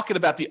not talking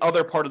about the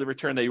other part of the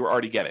return that you were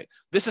already getting.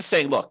 This is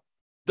saying, look,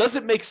 does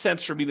it make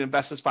sense for me to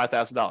invest this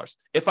 $5,000?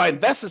 If I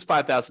invest this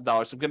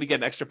 $5,000, I'm going to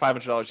get an extra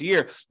 $500 a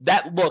year.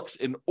 That looks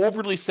an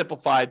overly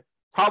simplified,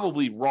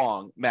 probably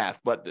wrong math,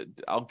 but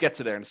I'll get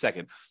to there in a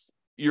second.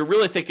 You're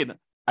really thinking,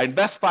 I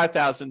invest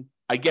 $5,000,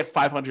 I get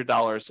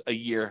 $500 a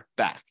year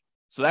back.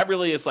 So that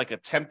really is like a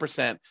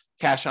 10%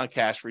 cash on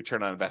cash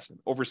return on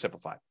investment,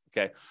 oversimplified.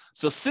 Okay.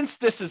 So since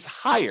this is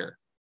higher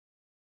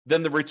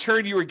than the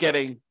return you were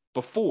getting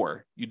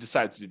before you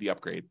decided to do the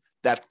upgrade,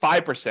 that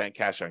 5%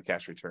 cash on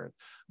cash return,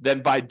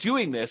 then by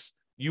doing this,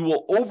 you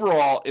will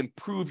overall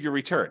improve your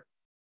return.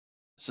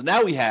 So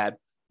now we had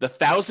the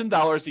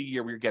 $1,000 a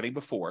year we were getting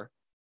before,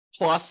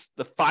 plus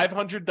the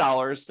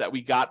 $500 that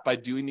we got by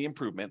doing the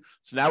improvement.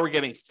 So now we're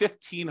getting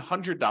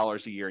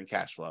 $1,500 a year in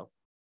cash flow.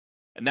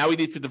 And now we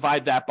need to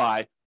divide that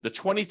by the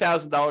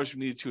 $20,000 we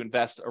needed to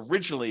invest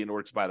originally in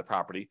order to buy the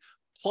property,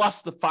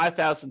 plus the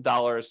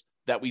 $5,000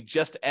 that we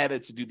just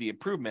added to do the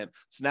improvement.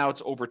 So now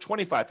it's over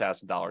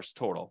 $25,000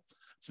 total.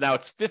 So now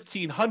it's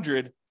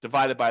 $1,500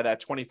 divided by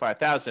that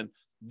 $25,000.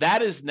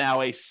 That is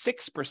now a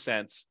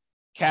 6%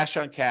 cash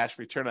on cash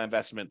return on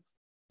investment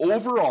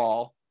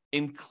overall,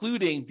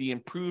 including the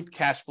improved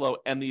cash flow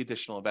and the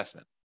additional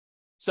investment.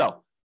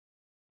 So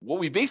what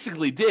we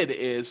basically did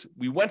is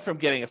we went from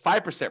getting a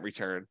 5%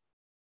 return.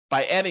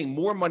 By adding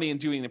more money and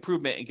doing an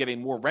improvement and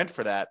getting more rent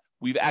for that,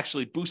 we've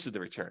actually boosted the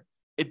return.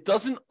 It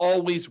doesn't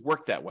always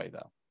work that way,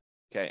 though.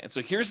 Okay, and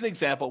so here's an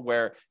example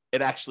where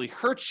it actually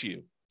hurts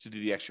you to do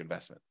the extra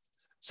investment.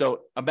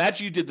 So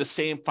imagine you did the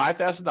same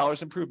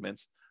 $5,000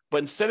 improvements, but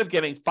instead of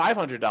getting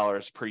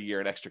 $500 per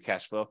year in extra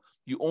cash flow,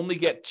 you only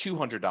get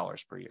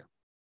 $200 per year.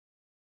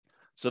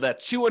 So that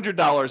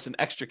 $200 in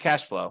extra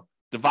cash flow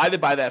divided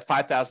by that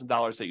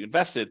 $5,000 that you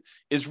invested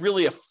is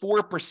really a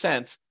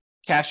 4%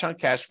 cash on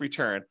cash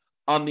return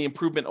on the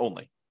improvement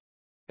only.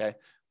 Okay.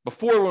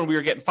 Before, when we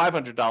were getting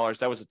 $500,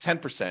 that was a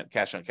 10%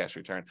 cash on cash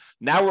return.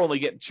 Now we're only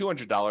getting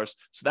 $200.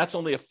 So that's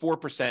only a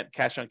 4%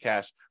 cash on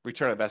cash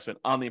return on investment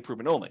on the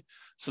improvement only.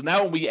 So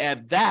now when we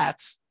add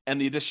that and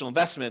the additional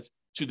investment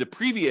to the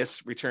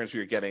previous returns we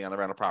were getting on the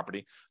rental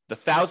property, the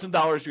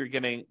 $1,000 we were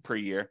getting per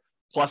year,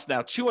 plus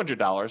now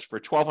 $200 for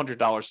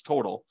 $1,200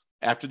 total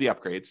after the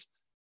upgrades,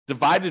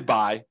 divided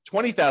by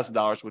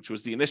 $20,000, which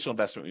was the initial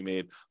investment we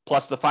made,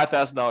 plus the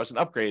 $5,000 in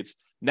upgrades.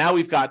 Now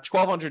we've got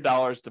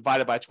 $1,200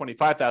 divided by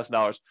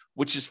 $25,000,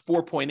 which is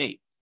 4.8.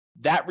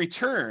 That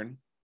return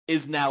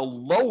is now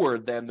lower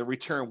than the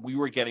return we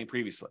were getting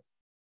previously.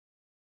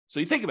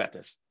 So you think about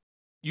this.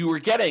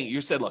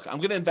 You said, look, I'm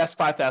going to invest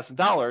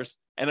 $5,000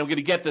 and I'm going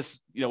to get this,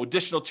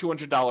 additional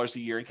 $200 a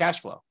year in cash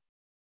flow.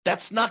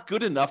 That's not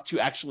good enough to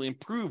actually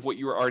improve what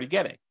you were already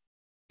getting.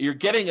 You're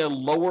getting a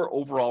lower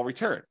overall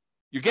return.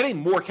 You're getting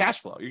more cash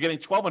flow. You're getting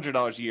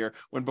 $1,200 a year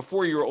when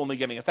before you were only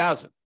getting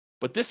 $1,000.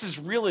 But this is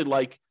really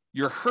like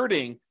you're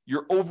hurting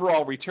your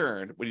overall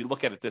return when you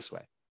look at it this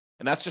way.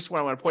 And that's just what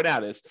I want to point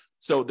out is,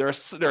 so there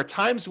are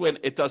times when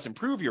it does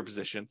improve your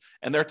position,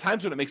 and there are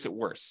times when it makes it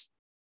worse.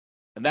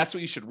 And that's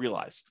what you should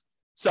realize.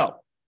 So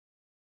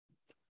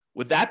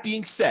with that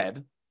being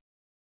said,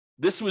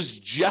 This was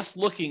just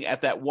looking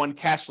at that one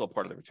cash flow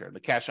part of the return, the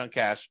cash on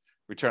cash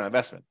return on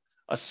investment,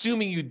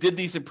 assuming you did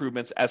these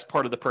improvements as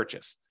part of the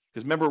purchase.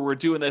 Because remember, we're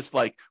doing this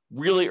like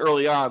really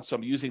early on, so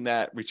I'm using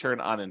that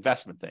return on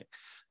investment thing.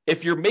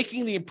 If you're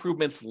making the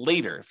improvements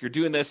later, if you're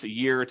doing this a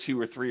year or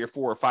 2 or 3 or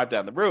 4 or 5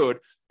 down the road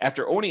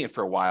after owning it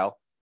for a while,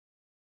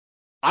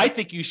 I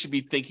think you should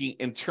be thinking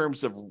in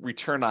terms of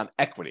return on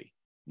equity,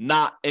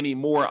 not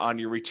anymore on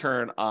your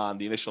return on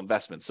the initial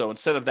investment. So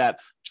instead of that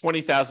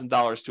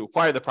 $20,000 to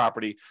acquire the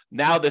property,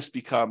 now this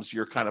becomes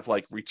your kind of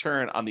like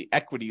return on the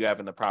equity you have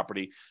in the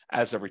property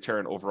as a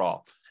return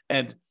overall.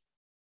 And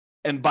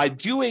by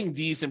doing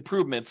these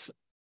improvements,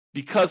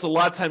 because a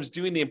lot of times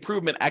doing the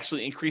improvement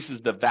actually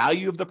increases the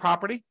value of the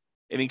property,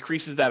 it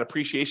increases that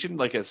appreciation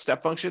like a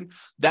step function.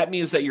 That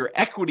means that your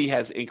equity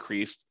has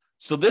increased.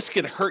 So this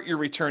could hurt your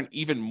return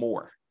even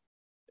more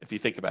if you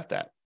think about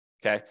that.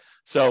 Okay.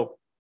 So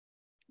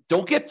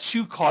don't get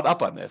too caught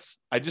up on this.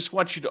 I just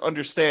want you to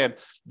understand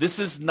this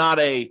is not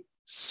a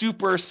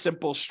super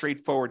simple,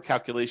 straightforward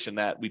calculation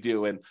that we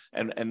do, and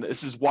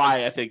this is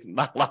why I think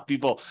not a lot of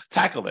people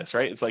tackle this.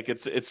 Right? It's like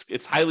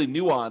it's highly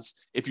nuanced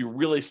if you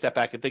really step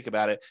back and think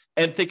about it,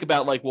 and think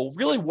about like, well,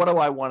 really, what do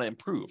I want to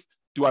improve?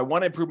 Do I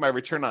want to improve my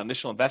return on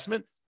initial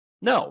investment?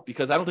 No,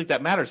 because I don't think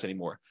that matters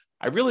anymore.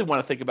 I really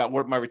want to think about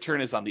what my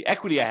return is on the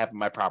equity I have in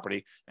my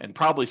property, and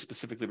probably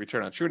specifically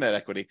return on true net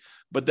equity.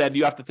 But then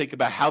you have to think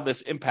about how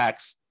this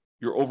impacts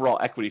your overall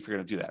equity if you're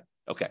going to do that.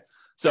 Okay,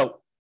 so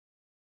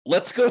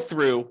let's go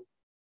through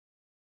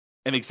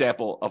an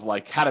example of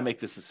like how to make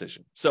this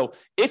decision. So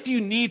if you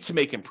need to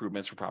make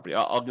improvements for property,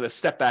 I'm going to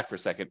step back for a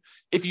second.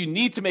 If you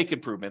need to make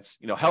improvements,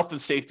 health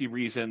and safety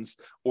reasons,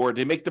 or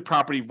to make the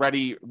property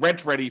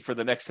rent ready for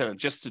the next tenant,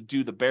 just to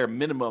do the bare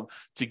minimum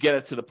to get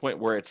it to the point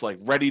where it's like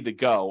ready to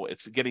go,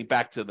 it's getting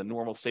back to the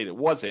normal state it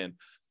was in,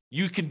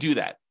 you can do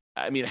that.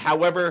 I mean,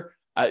 however,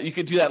 you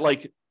can do that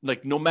like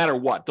no matter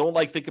what. Don't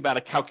think about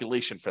a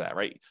calculation for that,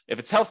 right? If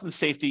it's health and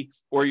safety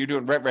or you're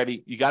doing rent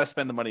ready, you got to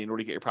spend the money in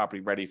order to get your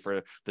property ready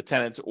for the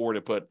tenants, or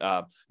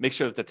to make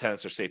sure that the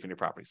tenants are safe in your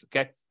properties.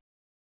 Okay.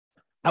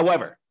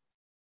 However,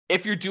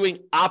 if you're doing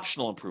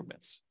optional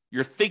improvements,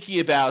 you're thinking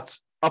about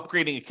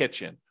upgrading a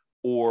kitchen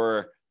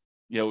or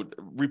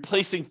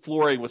replacing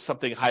flooring with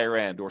something higher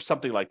end or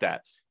something like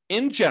that.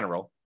 In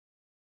general,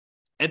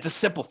 and to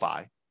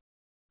simplify,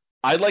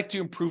 I'd like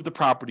to improve the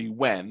property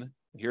when,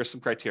 here are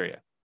some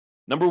criteria.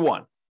 Number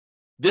one,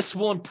 this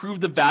will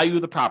improve the value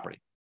of the property.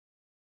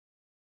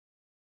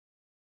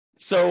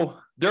 So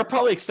there are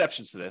probably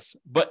exceptions to this,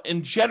 but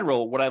in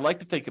general, what I like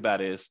to think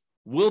about is,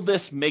 will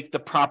this make the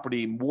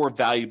property more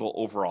valuable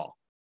overall?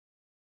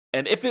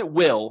 And if it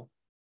will,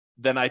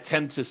 then I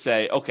tend to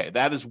say, okay,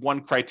 that is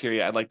one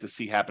criteria I'd like to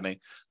see happening.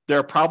 There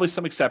are probably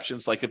some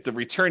exceptions, like if the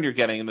return you're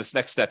getting in this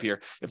next step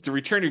here, if the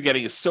return you're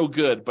getting is so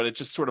good, but it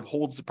just sort of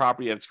holds the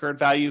property at its current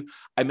value,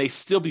 I may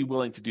still be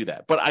willing to do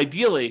that. But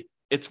ideally,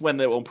 it's when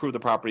they will improve the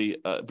property,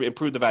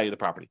 improve the value of the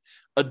property.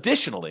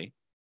 Additionally,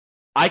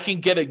 I can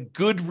get a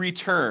good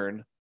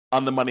return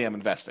on the money I'm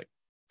investing.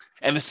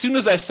 And as soon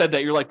as I said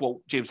that, you're like,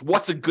 well, James,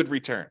 what's a good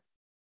return?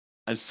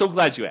 I'm so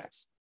glad you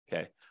asked.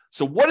 Okay.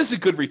 So what is a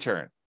good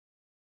return?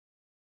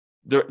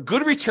 The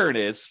good return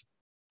is,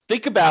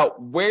 think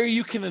about where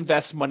you can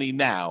invest money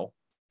now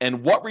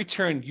and what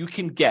return you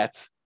can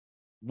get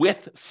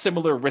with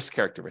similar risk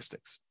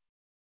characteristics.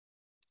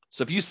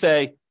 So if you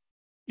say,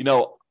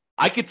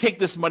 I could take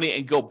this money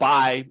and go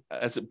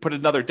put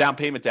another down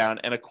payment down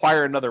and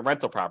acquire another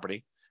rental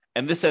property,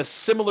 and this has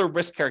similar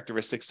risk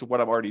characteristics to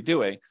what I'm already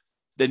doing,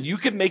 then you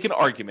could make an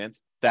argument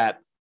that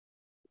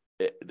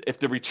if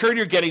the return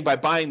you're getting by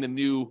buying the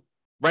new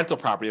rental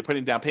property or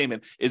putting down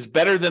payment is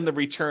better than the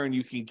return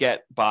you can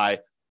get by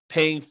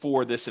paying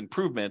for this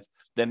improvement,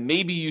 then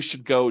maybe you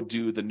should go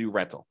do the new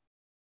rental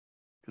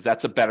because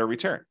that's a better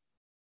return.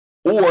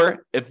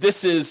 Or if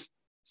this is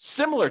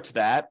similar to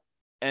that,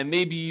 and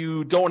maybe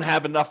you don't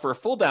have enough for a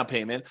full down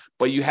payment,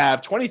 but you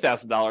have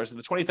 $20,000, and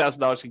the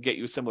 $20,000 can get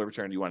you a similar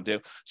return you want to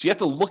do. So you have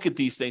to look at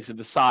these things and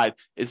decide,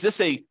 is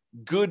this a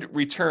good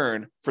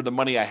return for the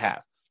money I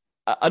have?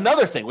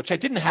 Another thing, which I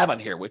didn't have on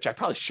here, which I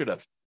probably should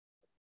have,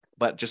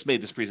 but just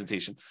made this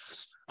presentation.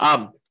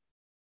 I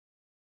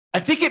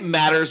think it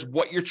matters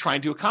what you're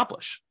trying to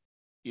accomplish.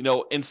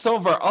 In some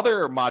of our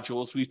other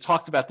modules, we've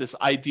talked about this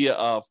idea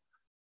of,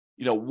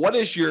 what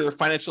is your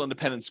financial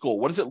independence goal?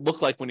 What does it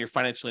look like when you're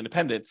financially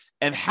independent?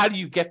 And how do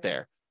you get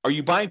there? Are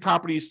you buying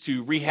properties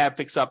to rehab,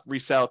 fix up,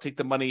 resell, take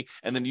the money,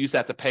 and then use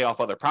that to pay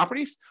off other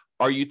properties?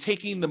 Are you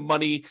taking the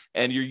money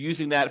and you're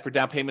using that for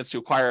down payments to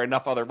acquire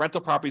enough other rental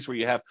properties where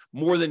you have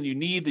more than you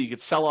need that you could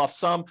sell off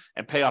some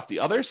and pay off the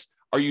others?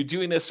 Are you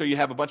doing this so you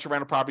have a bunch of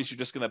rental properties, you're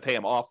just going to pay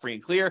them off free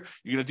and clear?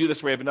 You're going to do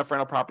this where you have enough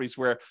rental properties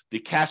where the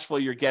cash flow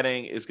you're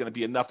getting is going to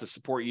be enough to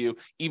support you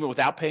even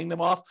without paying them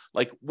off?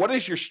 Like, what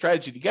is your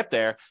strategy to get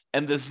there?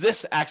 And does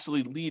this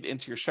actually lead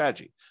into your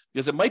strategy?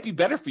 Because it might be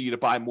better for you to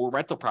buy more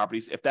rental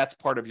properties if that's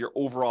part of your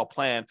overall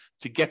plan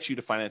to get you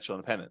to financial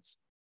independence.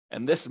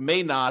 And this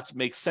may not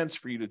make sense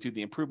for you to do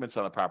the improvements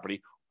on the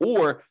property.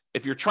 Or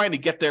if you're trying to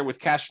get there with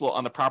cash flow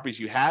on the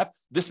properties you have,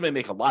 this may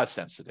make a lot of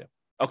sense to do.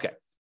 Okay,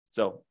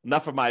 so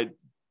enough of my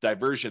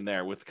diversion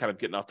there with kind of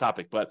getting off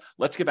topic, but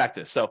let's get back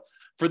to this. So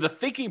for the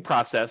thinking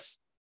process,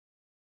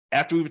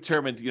 after we've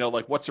determined,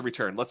 like what's the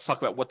return, let's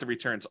talk about what the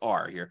returns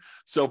are here.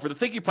 So for the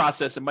thinking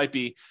process, it might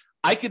be,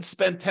 I could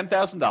spend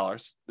 $10,000,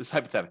 this is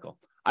hypothetical,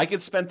 I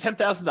could spend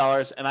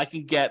 $10,000 and I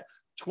can get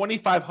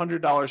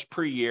 $2,500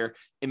 per year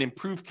in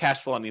improved cash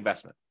flow on the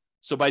investment.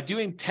 So by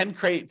doing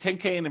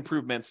 10K in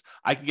improvements,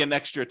 I can get an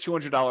extra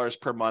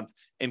 $200 per month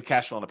in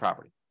cash flow on the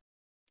property.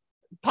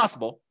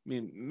 Possible. I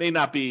mean, may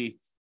not be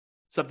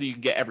something you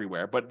can get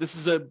everywhere, but this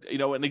is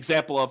an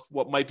example of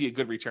what might be a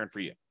good return for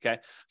you.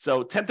 Okay.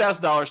 So $10,000,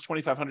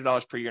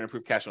 $2,500 per year in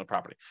improved cash flow on the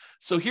property.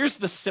 So here's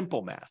the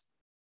simple math,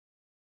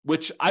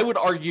 which I would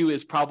argue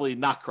is probably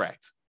not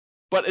correct,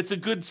 but it's a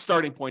good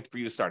starting point for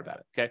you to start about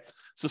it. Okay.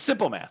 So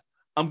simple math,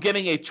 I'm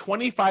getting a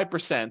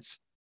 25%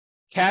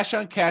 cash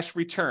on cash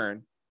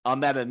return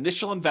on that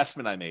initial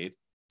investment I made.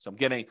 So I'm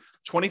getting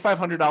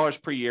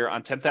 $2,500 per year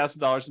on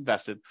 $10,000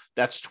 invested.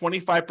 That's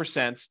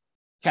 25%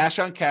 cash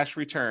on cash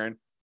return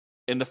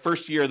in the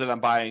first year that I'm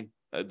buying,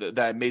 that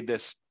I made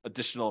this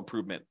additional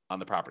improvement on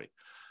the property.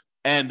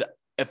 And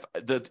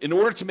in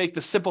order to make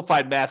the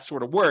simplified math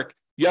sort of work,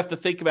 you have to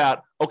think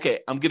about, okay,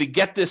 I'm going to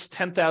get this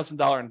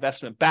 $10,000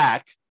 investment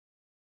back,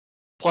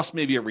 plus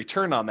maybe a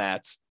return on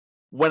that,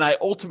 when I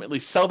ultimately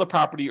sell the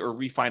property or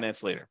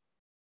refinance later.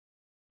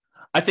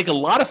 I think a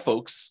lot of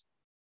folks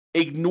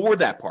ignore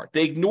that part.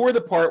 They ignore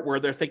the part where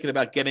they're thinking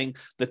about getting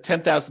the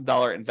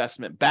 $10,000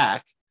 investment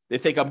back. They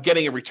think I'm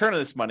getting a return on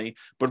this money,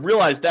 but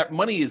realize that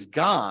money is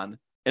gone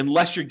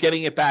unless you're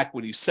getting it back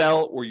when you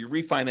sell or you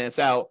refinance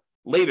out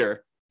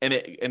later.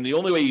 And the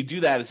only way you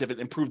do that is if it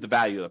improved the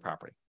value of the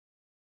property.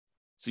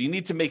 So you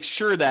need to make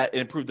sure that it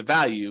improved the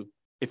value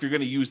if you're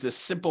going to use this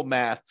simple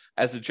math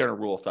as a general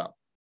rule of thumb.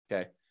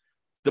 Okay.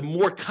 The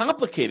more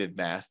complicated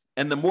math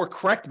and the more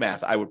correct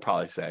math, I would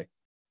probably say,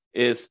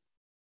 is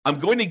I'm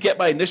going to get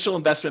my initial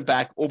investment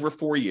back over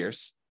 4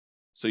 years.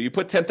 So you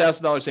put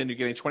 $10,000 in, you're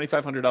getting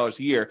 $2,500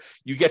 a year.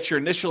 You get your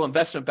initial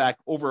investment back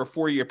over a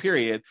 4-year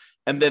period.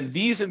 And then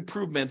these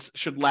improvements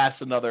should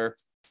last another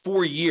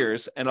 4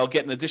 years. And I'll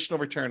get an additional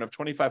return of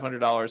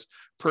 $2,500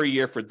 per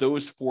year for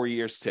those 4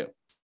 years too.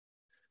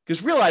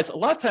 Because realize a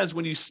lot of times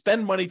when you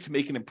spend money to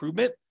make an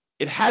improvement,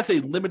 it has a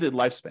limited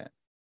lifespan.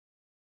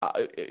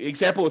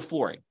 Example with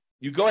flooring.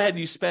 You go ahead and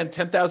you spend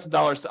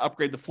 $10,000 to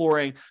upgrade the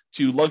flooring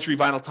to luxury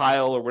vinyl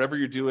tile or whatever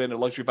you're doing, or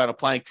luxury vinyl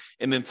plank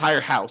in the entire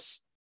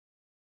house.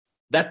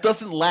 That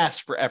doesn't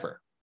last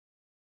forever,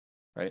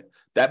 right?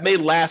 That may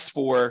last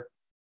for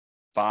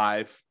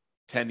 5,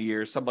 10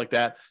 years, something like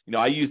that.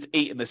 I used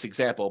 8 in this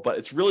example, but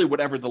it's really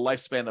whatever the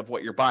lifespan of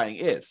what you're buying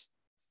is.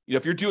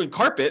 If you're doing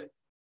carpet,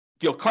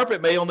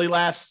 carpet may only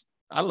last,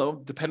 I don't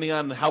know, depending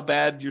on how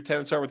bad your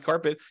tenants are with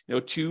carpet,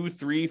 2,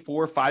 3,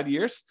 4, 5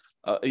 years,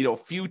 a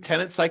few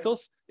tenant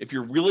cycles. If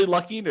you're really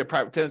lucky, the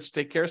private tenants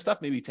take care of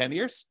stuff, maybe 10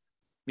 years.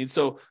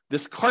 So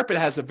this carpet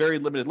has a very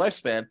limited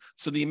lifespan.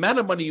 So the amount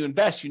of money you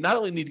invest, you not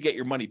only need to get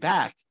your money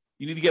back,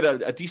 you need to get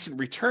a decent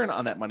return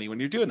on that money when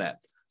you're doing that.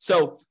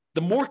 So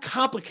the more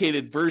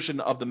complicated version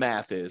of the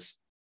math is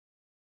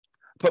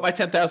put my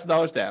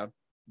 $10,000 down.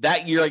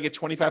 That year I get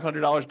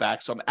 $2,500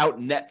 back. So I'm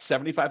out net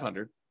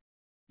 $7,500.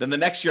 Then the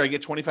next year I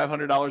get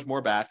 $2,500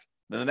 more back.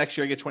 Then the next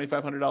year I get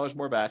 $2,500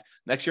 more back.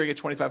 Next year I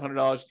get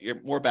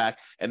 $2,500 more back.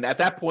 And at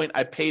that point,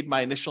 I paid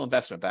my initial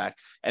investment back.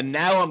 And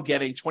now I'm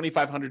getting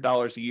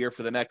 $2,500 a year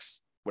for the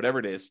next, whatever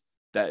it is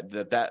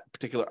that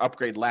particular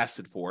upgrade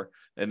lasted for,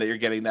 and that you're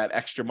getting that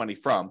extra money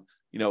from,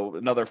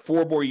 another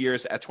 4 more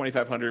years at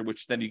 $2,500,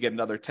 which then you get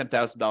another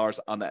 $10,000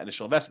 on that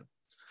initial investment.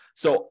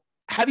 So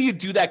how do you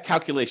do that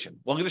calculation?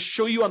 Well, I'm going to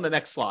show you on the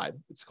next slide.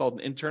 It's called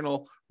an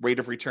internal rate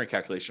of return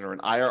calculation, or an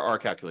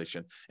IRR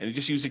calculation. And you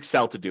just use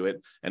Excel to do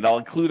it. And I'll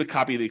include a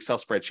copy of the Excel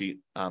spreadsheet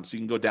so you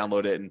can go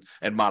download it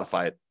and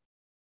modify it.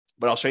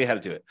 But I'll show you how to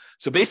do it.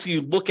 So basically,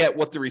 you look at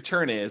what the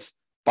return is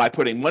by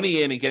putting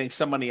money in and getting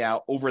some money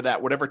out over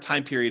that, whatever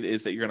time period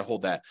is that you're going to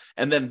hold that.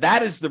 And then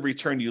that is the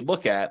return you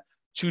look at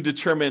to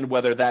determine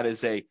whether that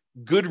is a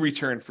good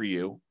return for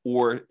you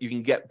or you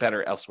can get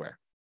better elsewhere.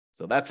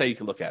 So that's how you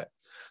can look at it.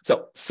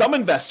 So some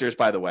investors,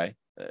 by the way,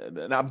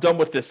 and I'm done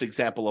with this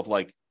example of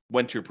like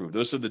when to approve.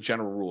 Those are the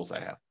general rules I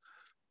have.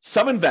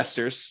 Some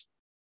investors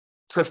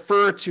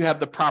prefer to have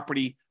the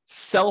property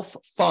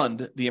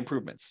self-fund the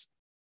improvements.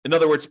 In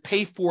other words,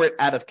 pay for it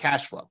out of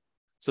cash flow.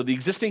 So the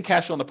existing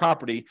cash flow on the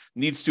property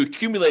needs to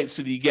accumulate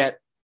so that you get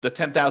the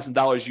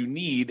 $10,000 you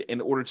need in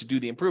order to do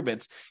the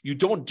improvements. You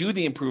don't do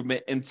the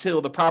improvement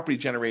until the property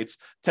generates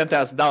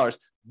 $10,000.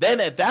 Then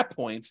at that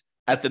point,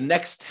 at the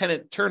next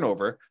tenant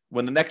turnover,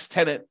 when the next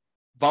tenant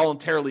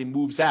voluntarily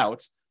moves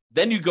out,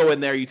 then you go in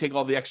there, you take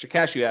all the extra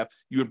cash you have,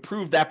 you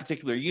improve that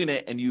particular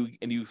unit, and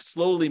you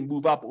slowly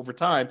move up over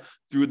time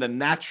through the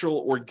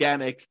natural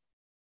organic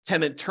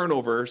tenant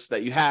turnovers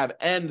that you have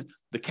and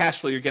the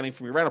cash flow you're getting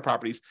from your rental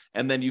properties,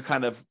 and then you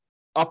kind of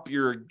up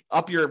your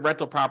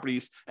rental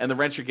properties and the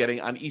rent you're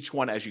getting on each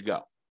one as you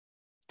go.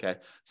 Okay,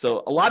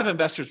 so a lot of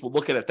investors will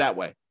look at it that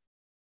way.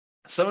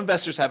 Some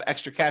investors have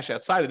extra cash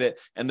outside of it,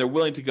 and they're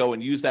willing to go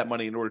and use that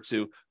money in order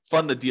to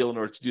fund the deal in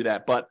order to do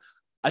that. But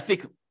I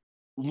think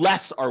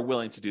less are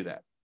willing to do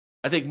that.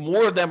 I think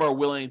more of them are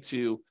willing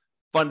to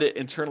fund it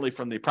internally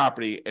from the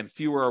property, and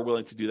fewer are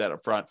willing to do that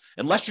up front.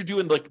 Unless you're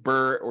doing like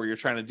BRRRR or you're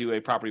trying to do a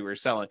property where you're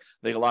selling,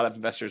 I think a lot of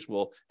investors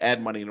will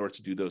add money in order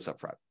to do those up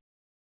front.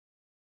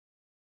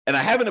 And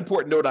I have an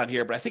important note on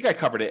here, but I think I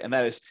covered it, and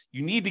that is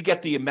you need to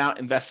get the amount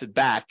invested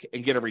back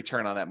and get a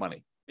return on that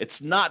money.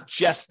 It's not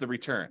just the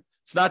return.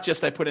 It's not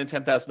just I put in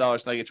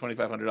 $10,000 and I get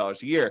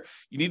 $2,500 a year.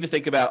 You need to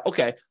think about,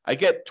 okay, I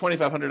get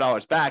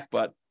 $2,500 back,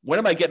 but when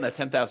am I getting that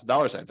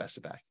 $10,000 I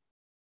invested back?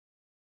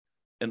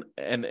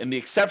 And the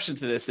exception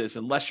to this is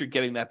unless you're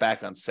getting that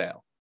back on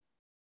sale.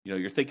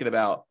 You're thinking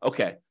about,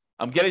 okay,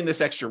 I'm getting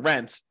this extra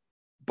rent,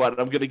 but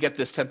I'm going to get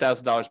this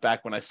 $10,000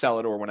 back when I sell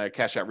it or when I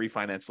cash out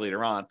refinance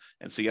later on.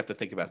 And so you have to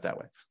think about it that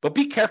way. But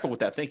be careful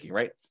with that thinking,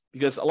 right?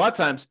 Because a lot of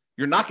times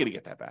you're not going to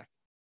get that back,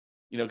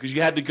 because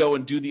you had to go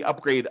and do the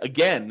upgrade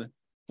again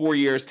 4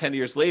 years, 10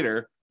 years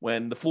later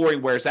when the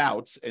flooring wears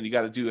out and you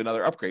got to do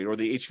another upgrade, or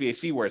the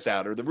HVAC wears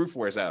out or the roof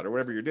wears out or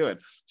whatever you're doing.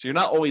 So you're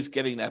not always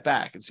getting that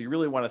back. And so you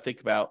really want to think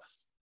about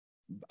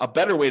a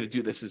better way to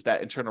do this is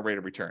that internal rate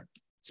of return.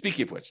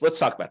 Speaking of which, let's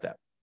talk about that.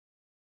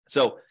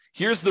 So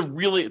here's to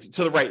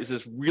the right is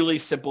this really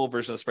simple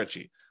version of the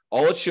spreadsheet.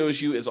 All it shows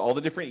you is all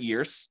the different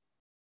years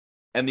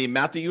and the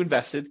amount that you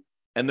invested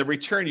and the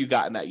return you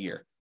got in that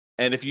year.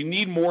 And if you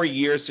need more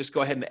years, just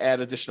go ahead and add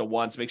additional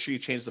ones. Make sure you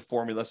change the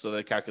formula so that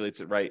it calculates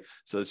it right.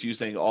 So it's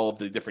using all of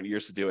the different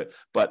years to do it.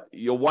 But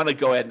you'll want to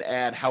go ahead and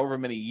add however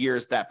many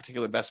years that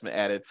particular investment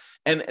added.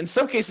 And in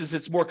some cases,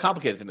 it's more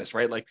complicated than this,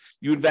 right? Like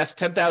you invest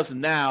 $10,000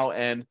 now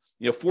and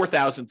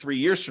 $4,000 3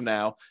 years from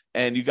now,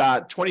 and you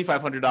got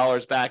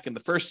 $2,500 back in the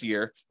first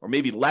year, or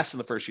maybe less in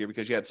the first year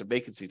because you had some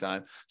vacancy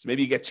time. So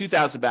maybe you get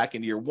 $2,000 back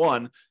in year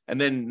one,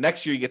 and then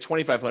next year you get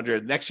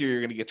 $2,500. Next year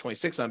you're going to get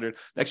 $2,600.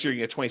 Next year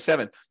you get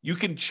 $2,700. You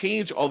can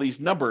change all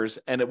these numbers,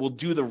 and it will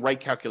do the right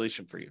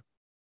calculation for you.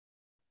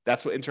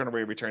 That's what internal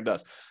rate of return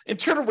does.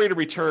 Internal rate of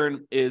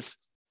return is,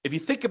 if you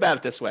think about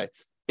it this way,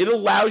 it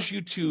allows you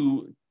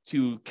to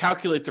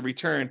calculate the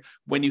return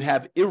when you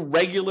have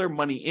irregular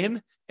money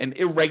in and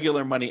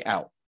irregular money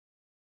out.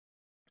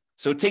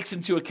 So it takes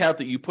into account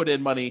that you put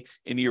in money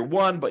in year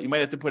one, but you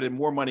might have to put in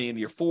more money in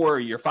year 4 or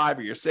year 5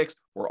 or year 6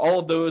 or all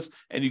of those.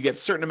 And you get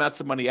certain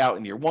amounts of money out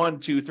in year 1,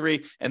 2,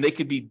 3, and they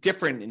could be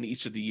different in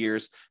each of the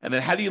years. And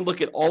then how do you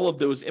look at all of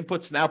those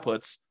inputs and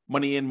outputs,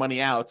 money in, money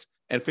out,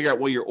 and figure out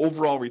what your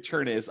overall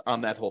return is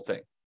on that whole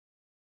thing?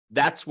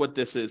 That's what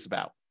this is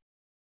about.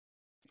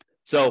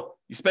 So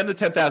you spend the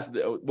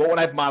 $10,000. What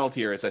I've modeled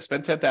here is I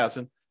spend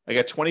 $10,000. I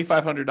got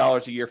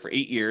 $2,500 a year for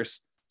 8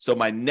 years. So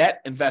my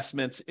net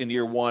investments in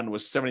year one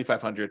was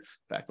 $7,500. In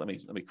fact, let me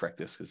correct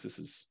this because this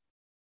is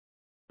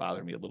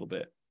bothering me a little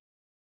bit.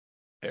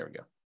 There we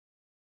go.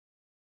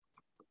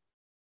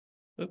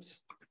 Oops.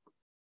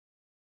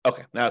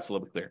 Okay, now it's a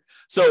little bit clearer.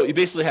 So you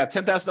basically have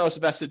 $10,000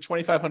 invested,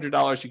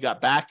 $2,500 you got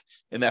back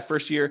in that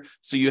first year.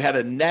 So you had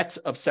a net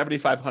of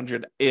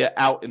 $7,500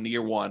 out in the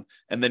year one,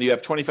 and then you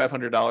have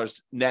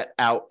 $2,500 net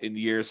out in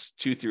years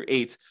 2 through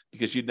 8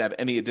 because you didn't have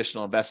any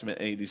additional investment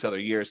in any of these other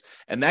years,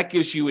 and that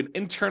gives you an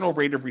internal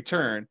rate of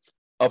return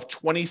of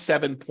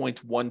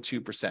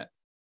 27.12%.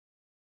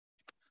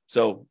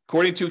 So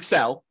according to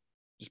Excel,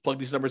 just plug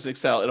these numbers in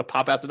Excel, it'll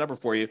pop out the number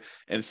for you,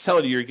 and it's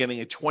telling you you're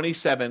getting a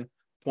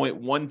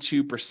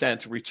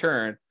 27.12%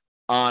 return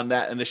on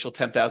that initial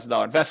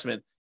 $10,000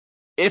 investment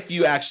if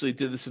you actually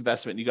did this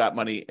investment and you got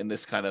money in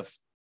this kind of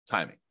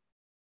timing.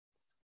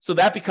 So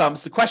that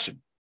becomes the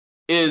question.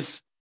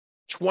 Is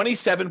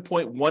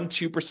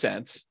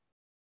 27.12%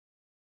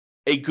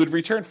 a good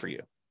return for you?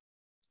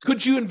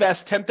 Could you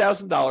invest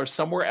 $10,000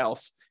 somewhere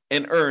else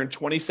and earn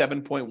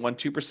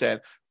 27.12%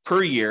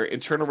 per year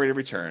internal rate of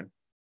return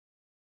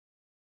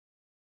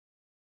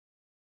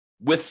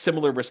with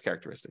similar risk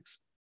characteristics?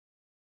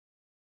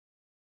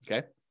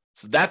 Okay,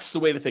 so that's the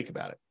way to think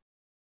about it.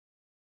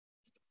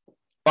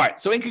 All right,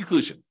 so in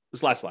conclusion,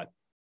 this last slide.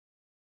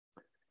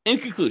 In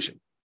conclusion,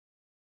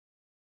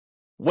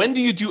 when do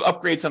you do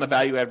upgrades on a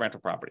value-add rental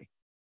property?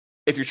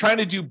 If you're trying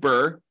to do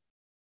BRRRR,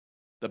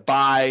 the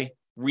buy,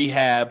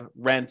 rehab,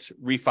 rent,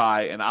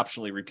 refi, and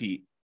optionally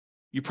repeat,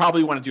 you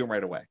probably want to do them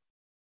right away.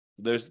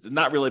 There's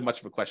not really much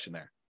of a question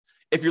there.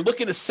 If you're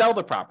looking to sell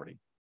the property,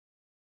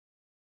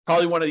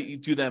 probably want to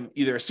do them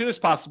either as soon as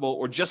possible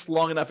or just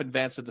long enough in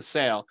advance of the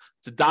sale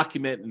to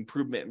document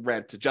improvement in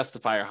rent to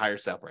justify a higher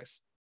sale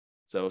price.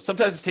 So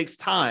sometimes it takes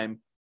time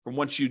from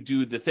once you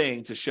do the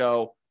thing to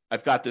show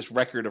I've got this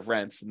record of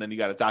rents, and then you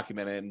got to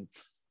document it, and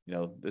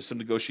there's some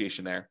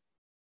negotiation there.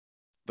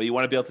 But you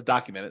want to be able to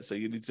document it, so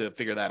you need to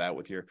figure that out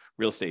with your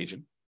real estate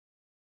agent.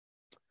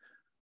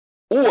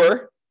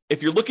 Or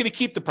if you're looking to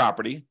keep the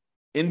property,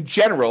 in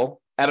general,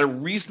 at a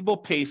reasonable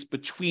pace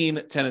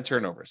between tenant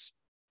turnovers.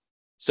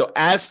 So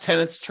as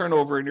tenants turn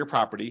over in your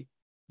property,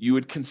 you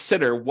would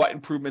consider what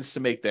improvements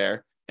to make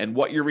there and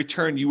what your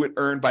return you would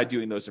earn by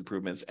doing those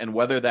improvements and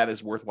whether that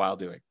is worthwhile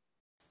doing.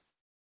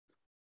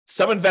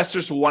 Some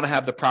investors will want to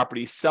have the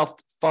property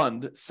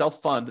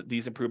self-fund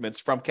these improvements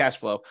from cash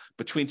flow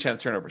between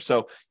tenant turnover.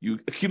 So you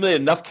accumulate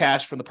enough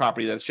cash from the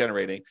property that it's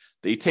generating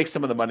that you take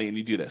some of the money and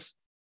you do this.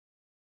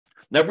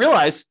 Now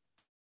realize,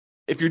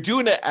 if you're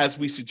doing it as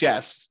we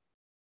suggest,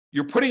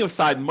 you're putting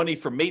aside money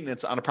for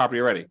maintenance on a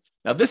property already.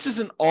 Now, this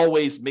isn't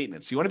always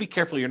maintenance. You want to be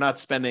careful you're not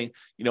spending,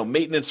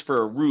 maintenance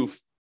for a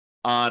roof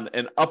on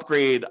an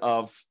upgrade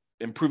of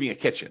improving a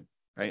kitchen,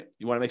 right?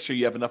 You want to make sure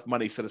you have enough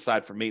money set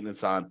aside for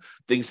maintenance on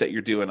things that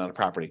you're doing on a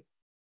property.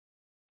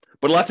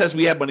 But a lot of times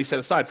we have money set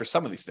aside for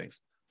some of these things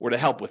or to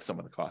help with some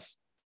of the costs.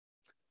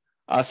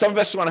 Some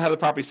investors want to have the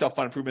property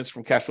self-fund improvements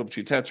from cash flow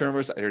between tenant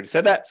turnovers. I already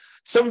said that.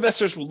 Some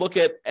investors will look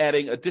at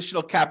adding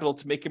additional capital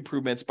to make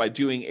improvements by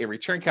doing a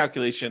return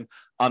calculation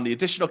on the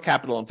additional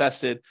capital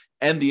invested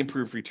and the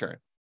improved return.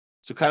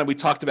 So kind of we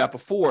talked about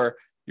before,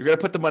 you're going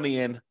to put the money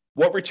in.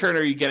 What return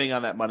are you getting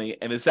on that money?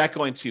 And is that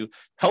going to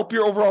help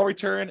your overall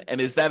return? And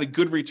is that a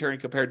good return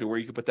compared to where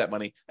you could put that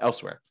money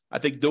elsewhere? I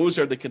think those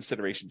are the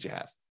considerations you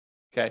have.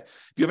 Okay.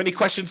 If you have any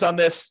questions on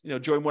this,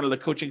 join one of the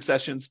coaching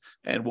sessions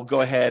and we'll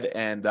go ahead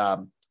and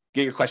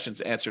get your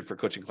questions answered for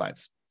coaching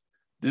clients.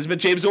 This has been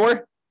James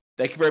Orr.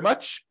 Thank you very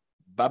much.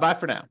 Bye-bye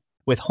for now.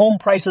 With home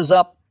prices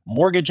up,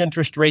 mortgage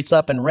interest rates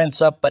up, and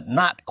rents up, but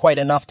not quite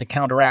enough to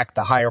counteract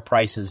the higher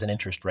prices and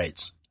interest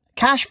rates.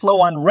 Cash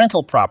flow on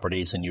rental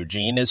properties in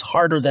Eugene is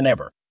harder than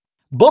ever.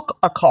 Book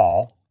a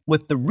call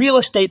with the Real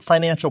Estate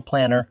Financial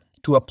Planner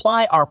to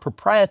apply our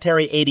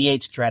proprietary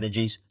 88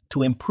 strategies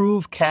to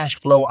improve cash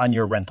flow on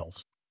your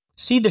rentals.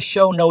 See the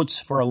show notes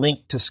for a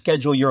link to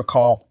schedule your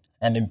call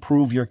and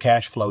improve your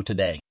cash flow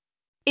today.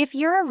 If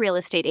you're a real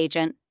estate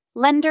agent,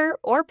 lender,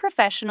 or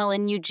professional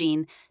in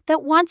Eugene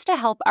that wants to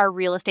help our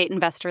real estate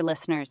investor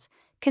listeners,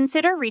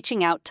 consider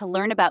reaching out to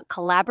learn about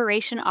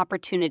collaboration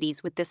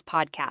opportunities with this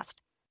podcast.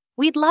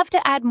 We'd love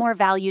to add more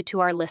value to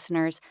our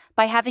listeners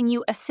by having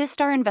you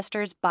assist our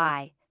investors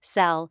buy,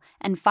 sell,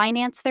 and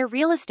finance their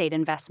real estate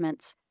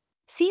investments.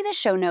 See the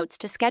show notes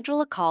to schedule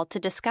a call to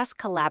discuss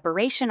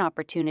collaboration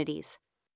opportunities.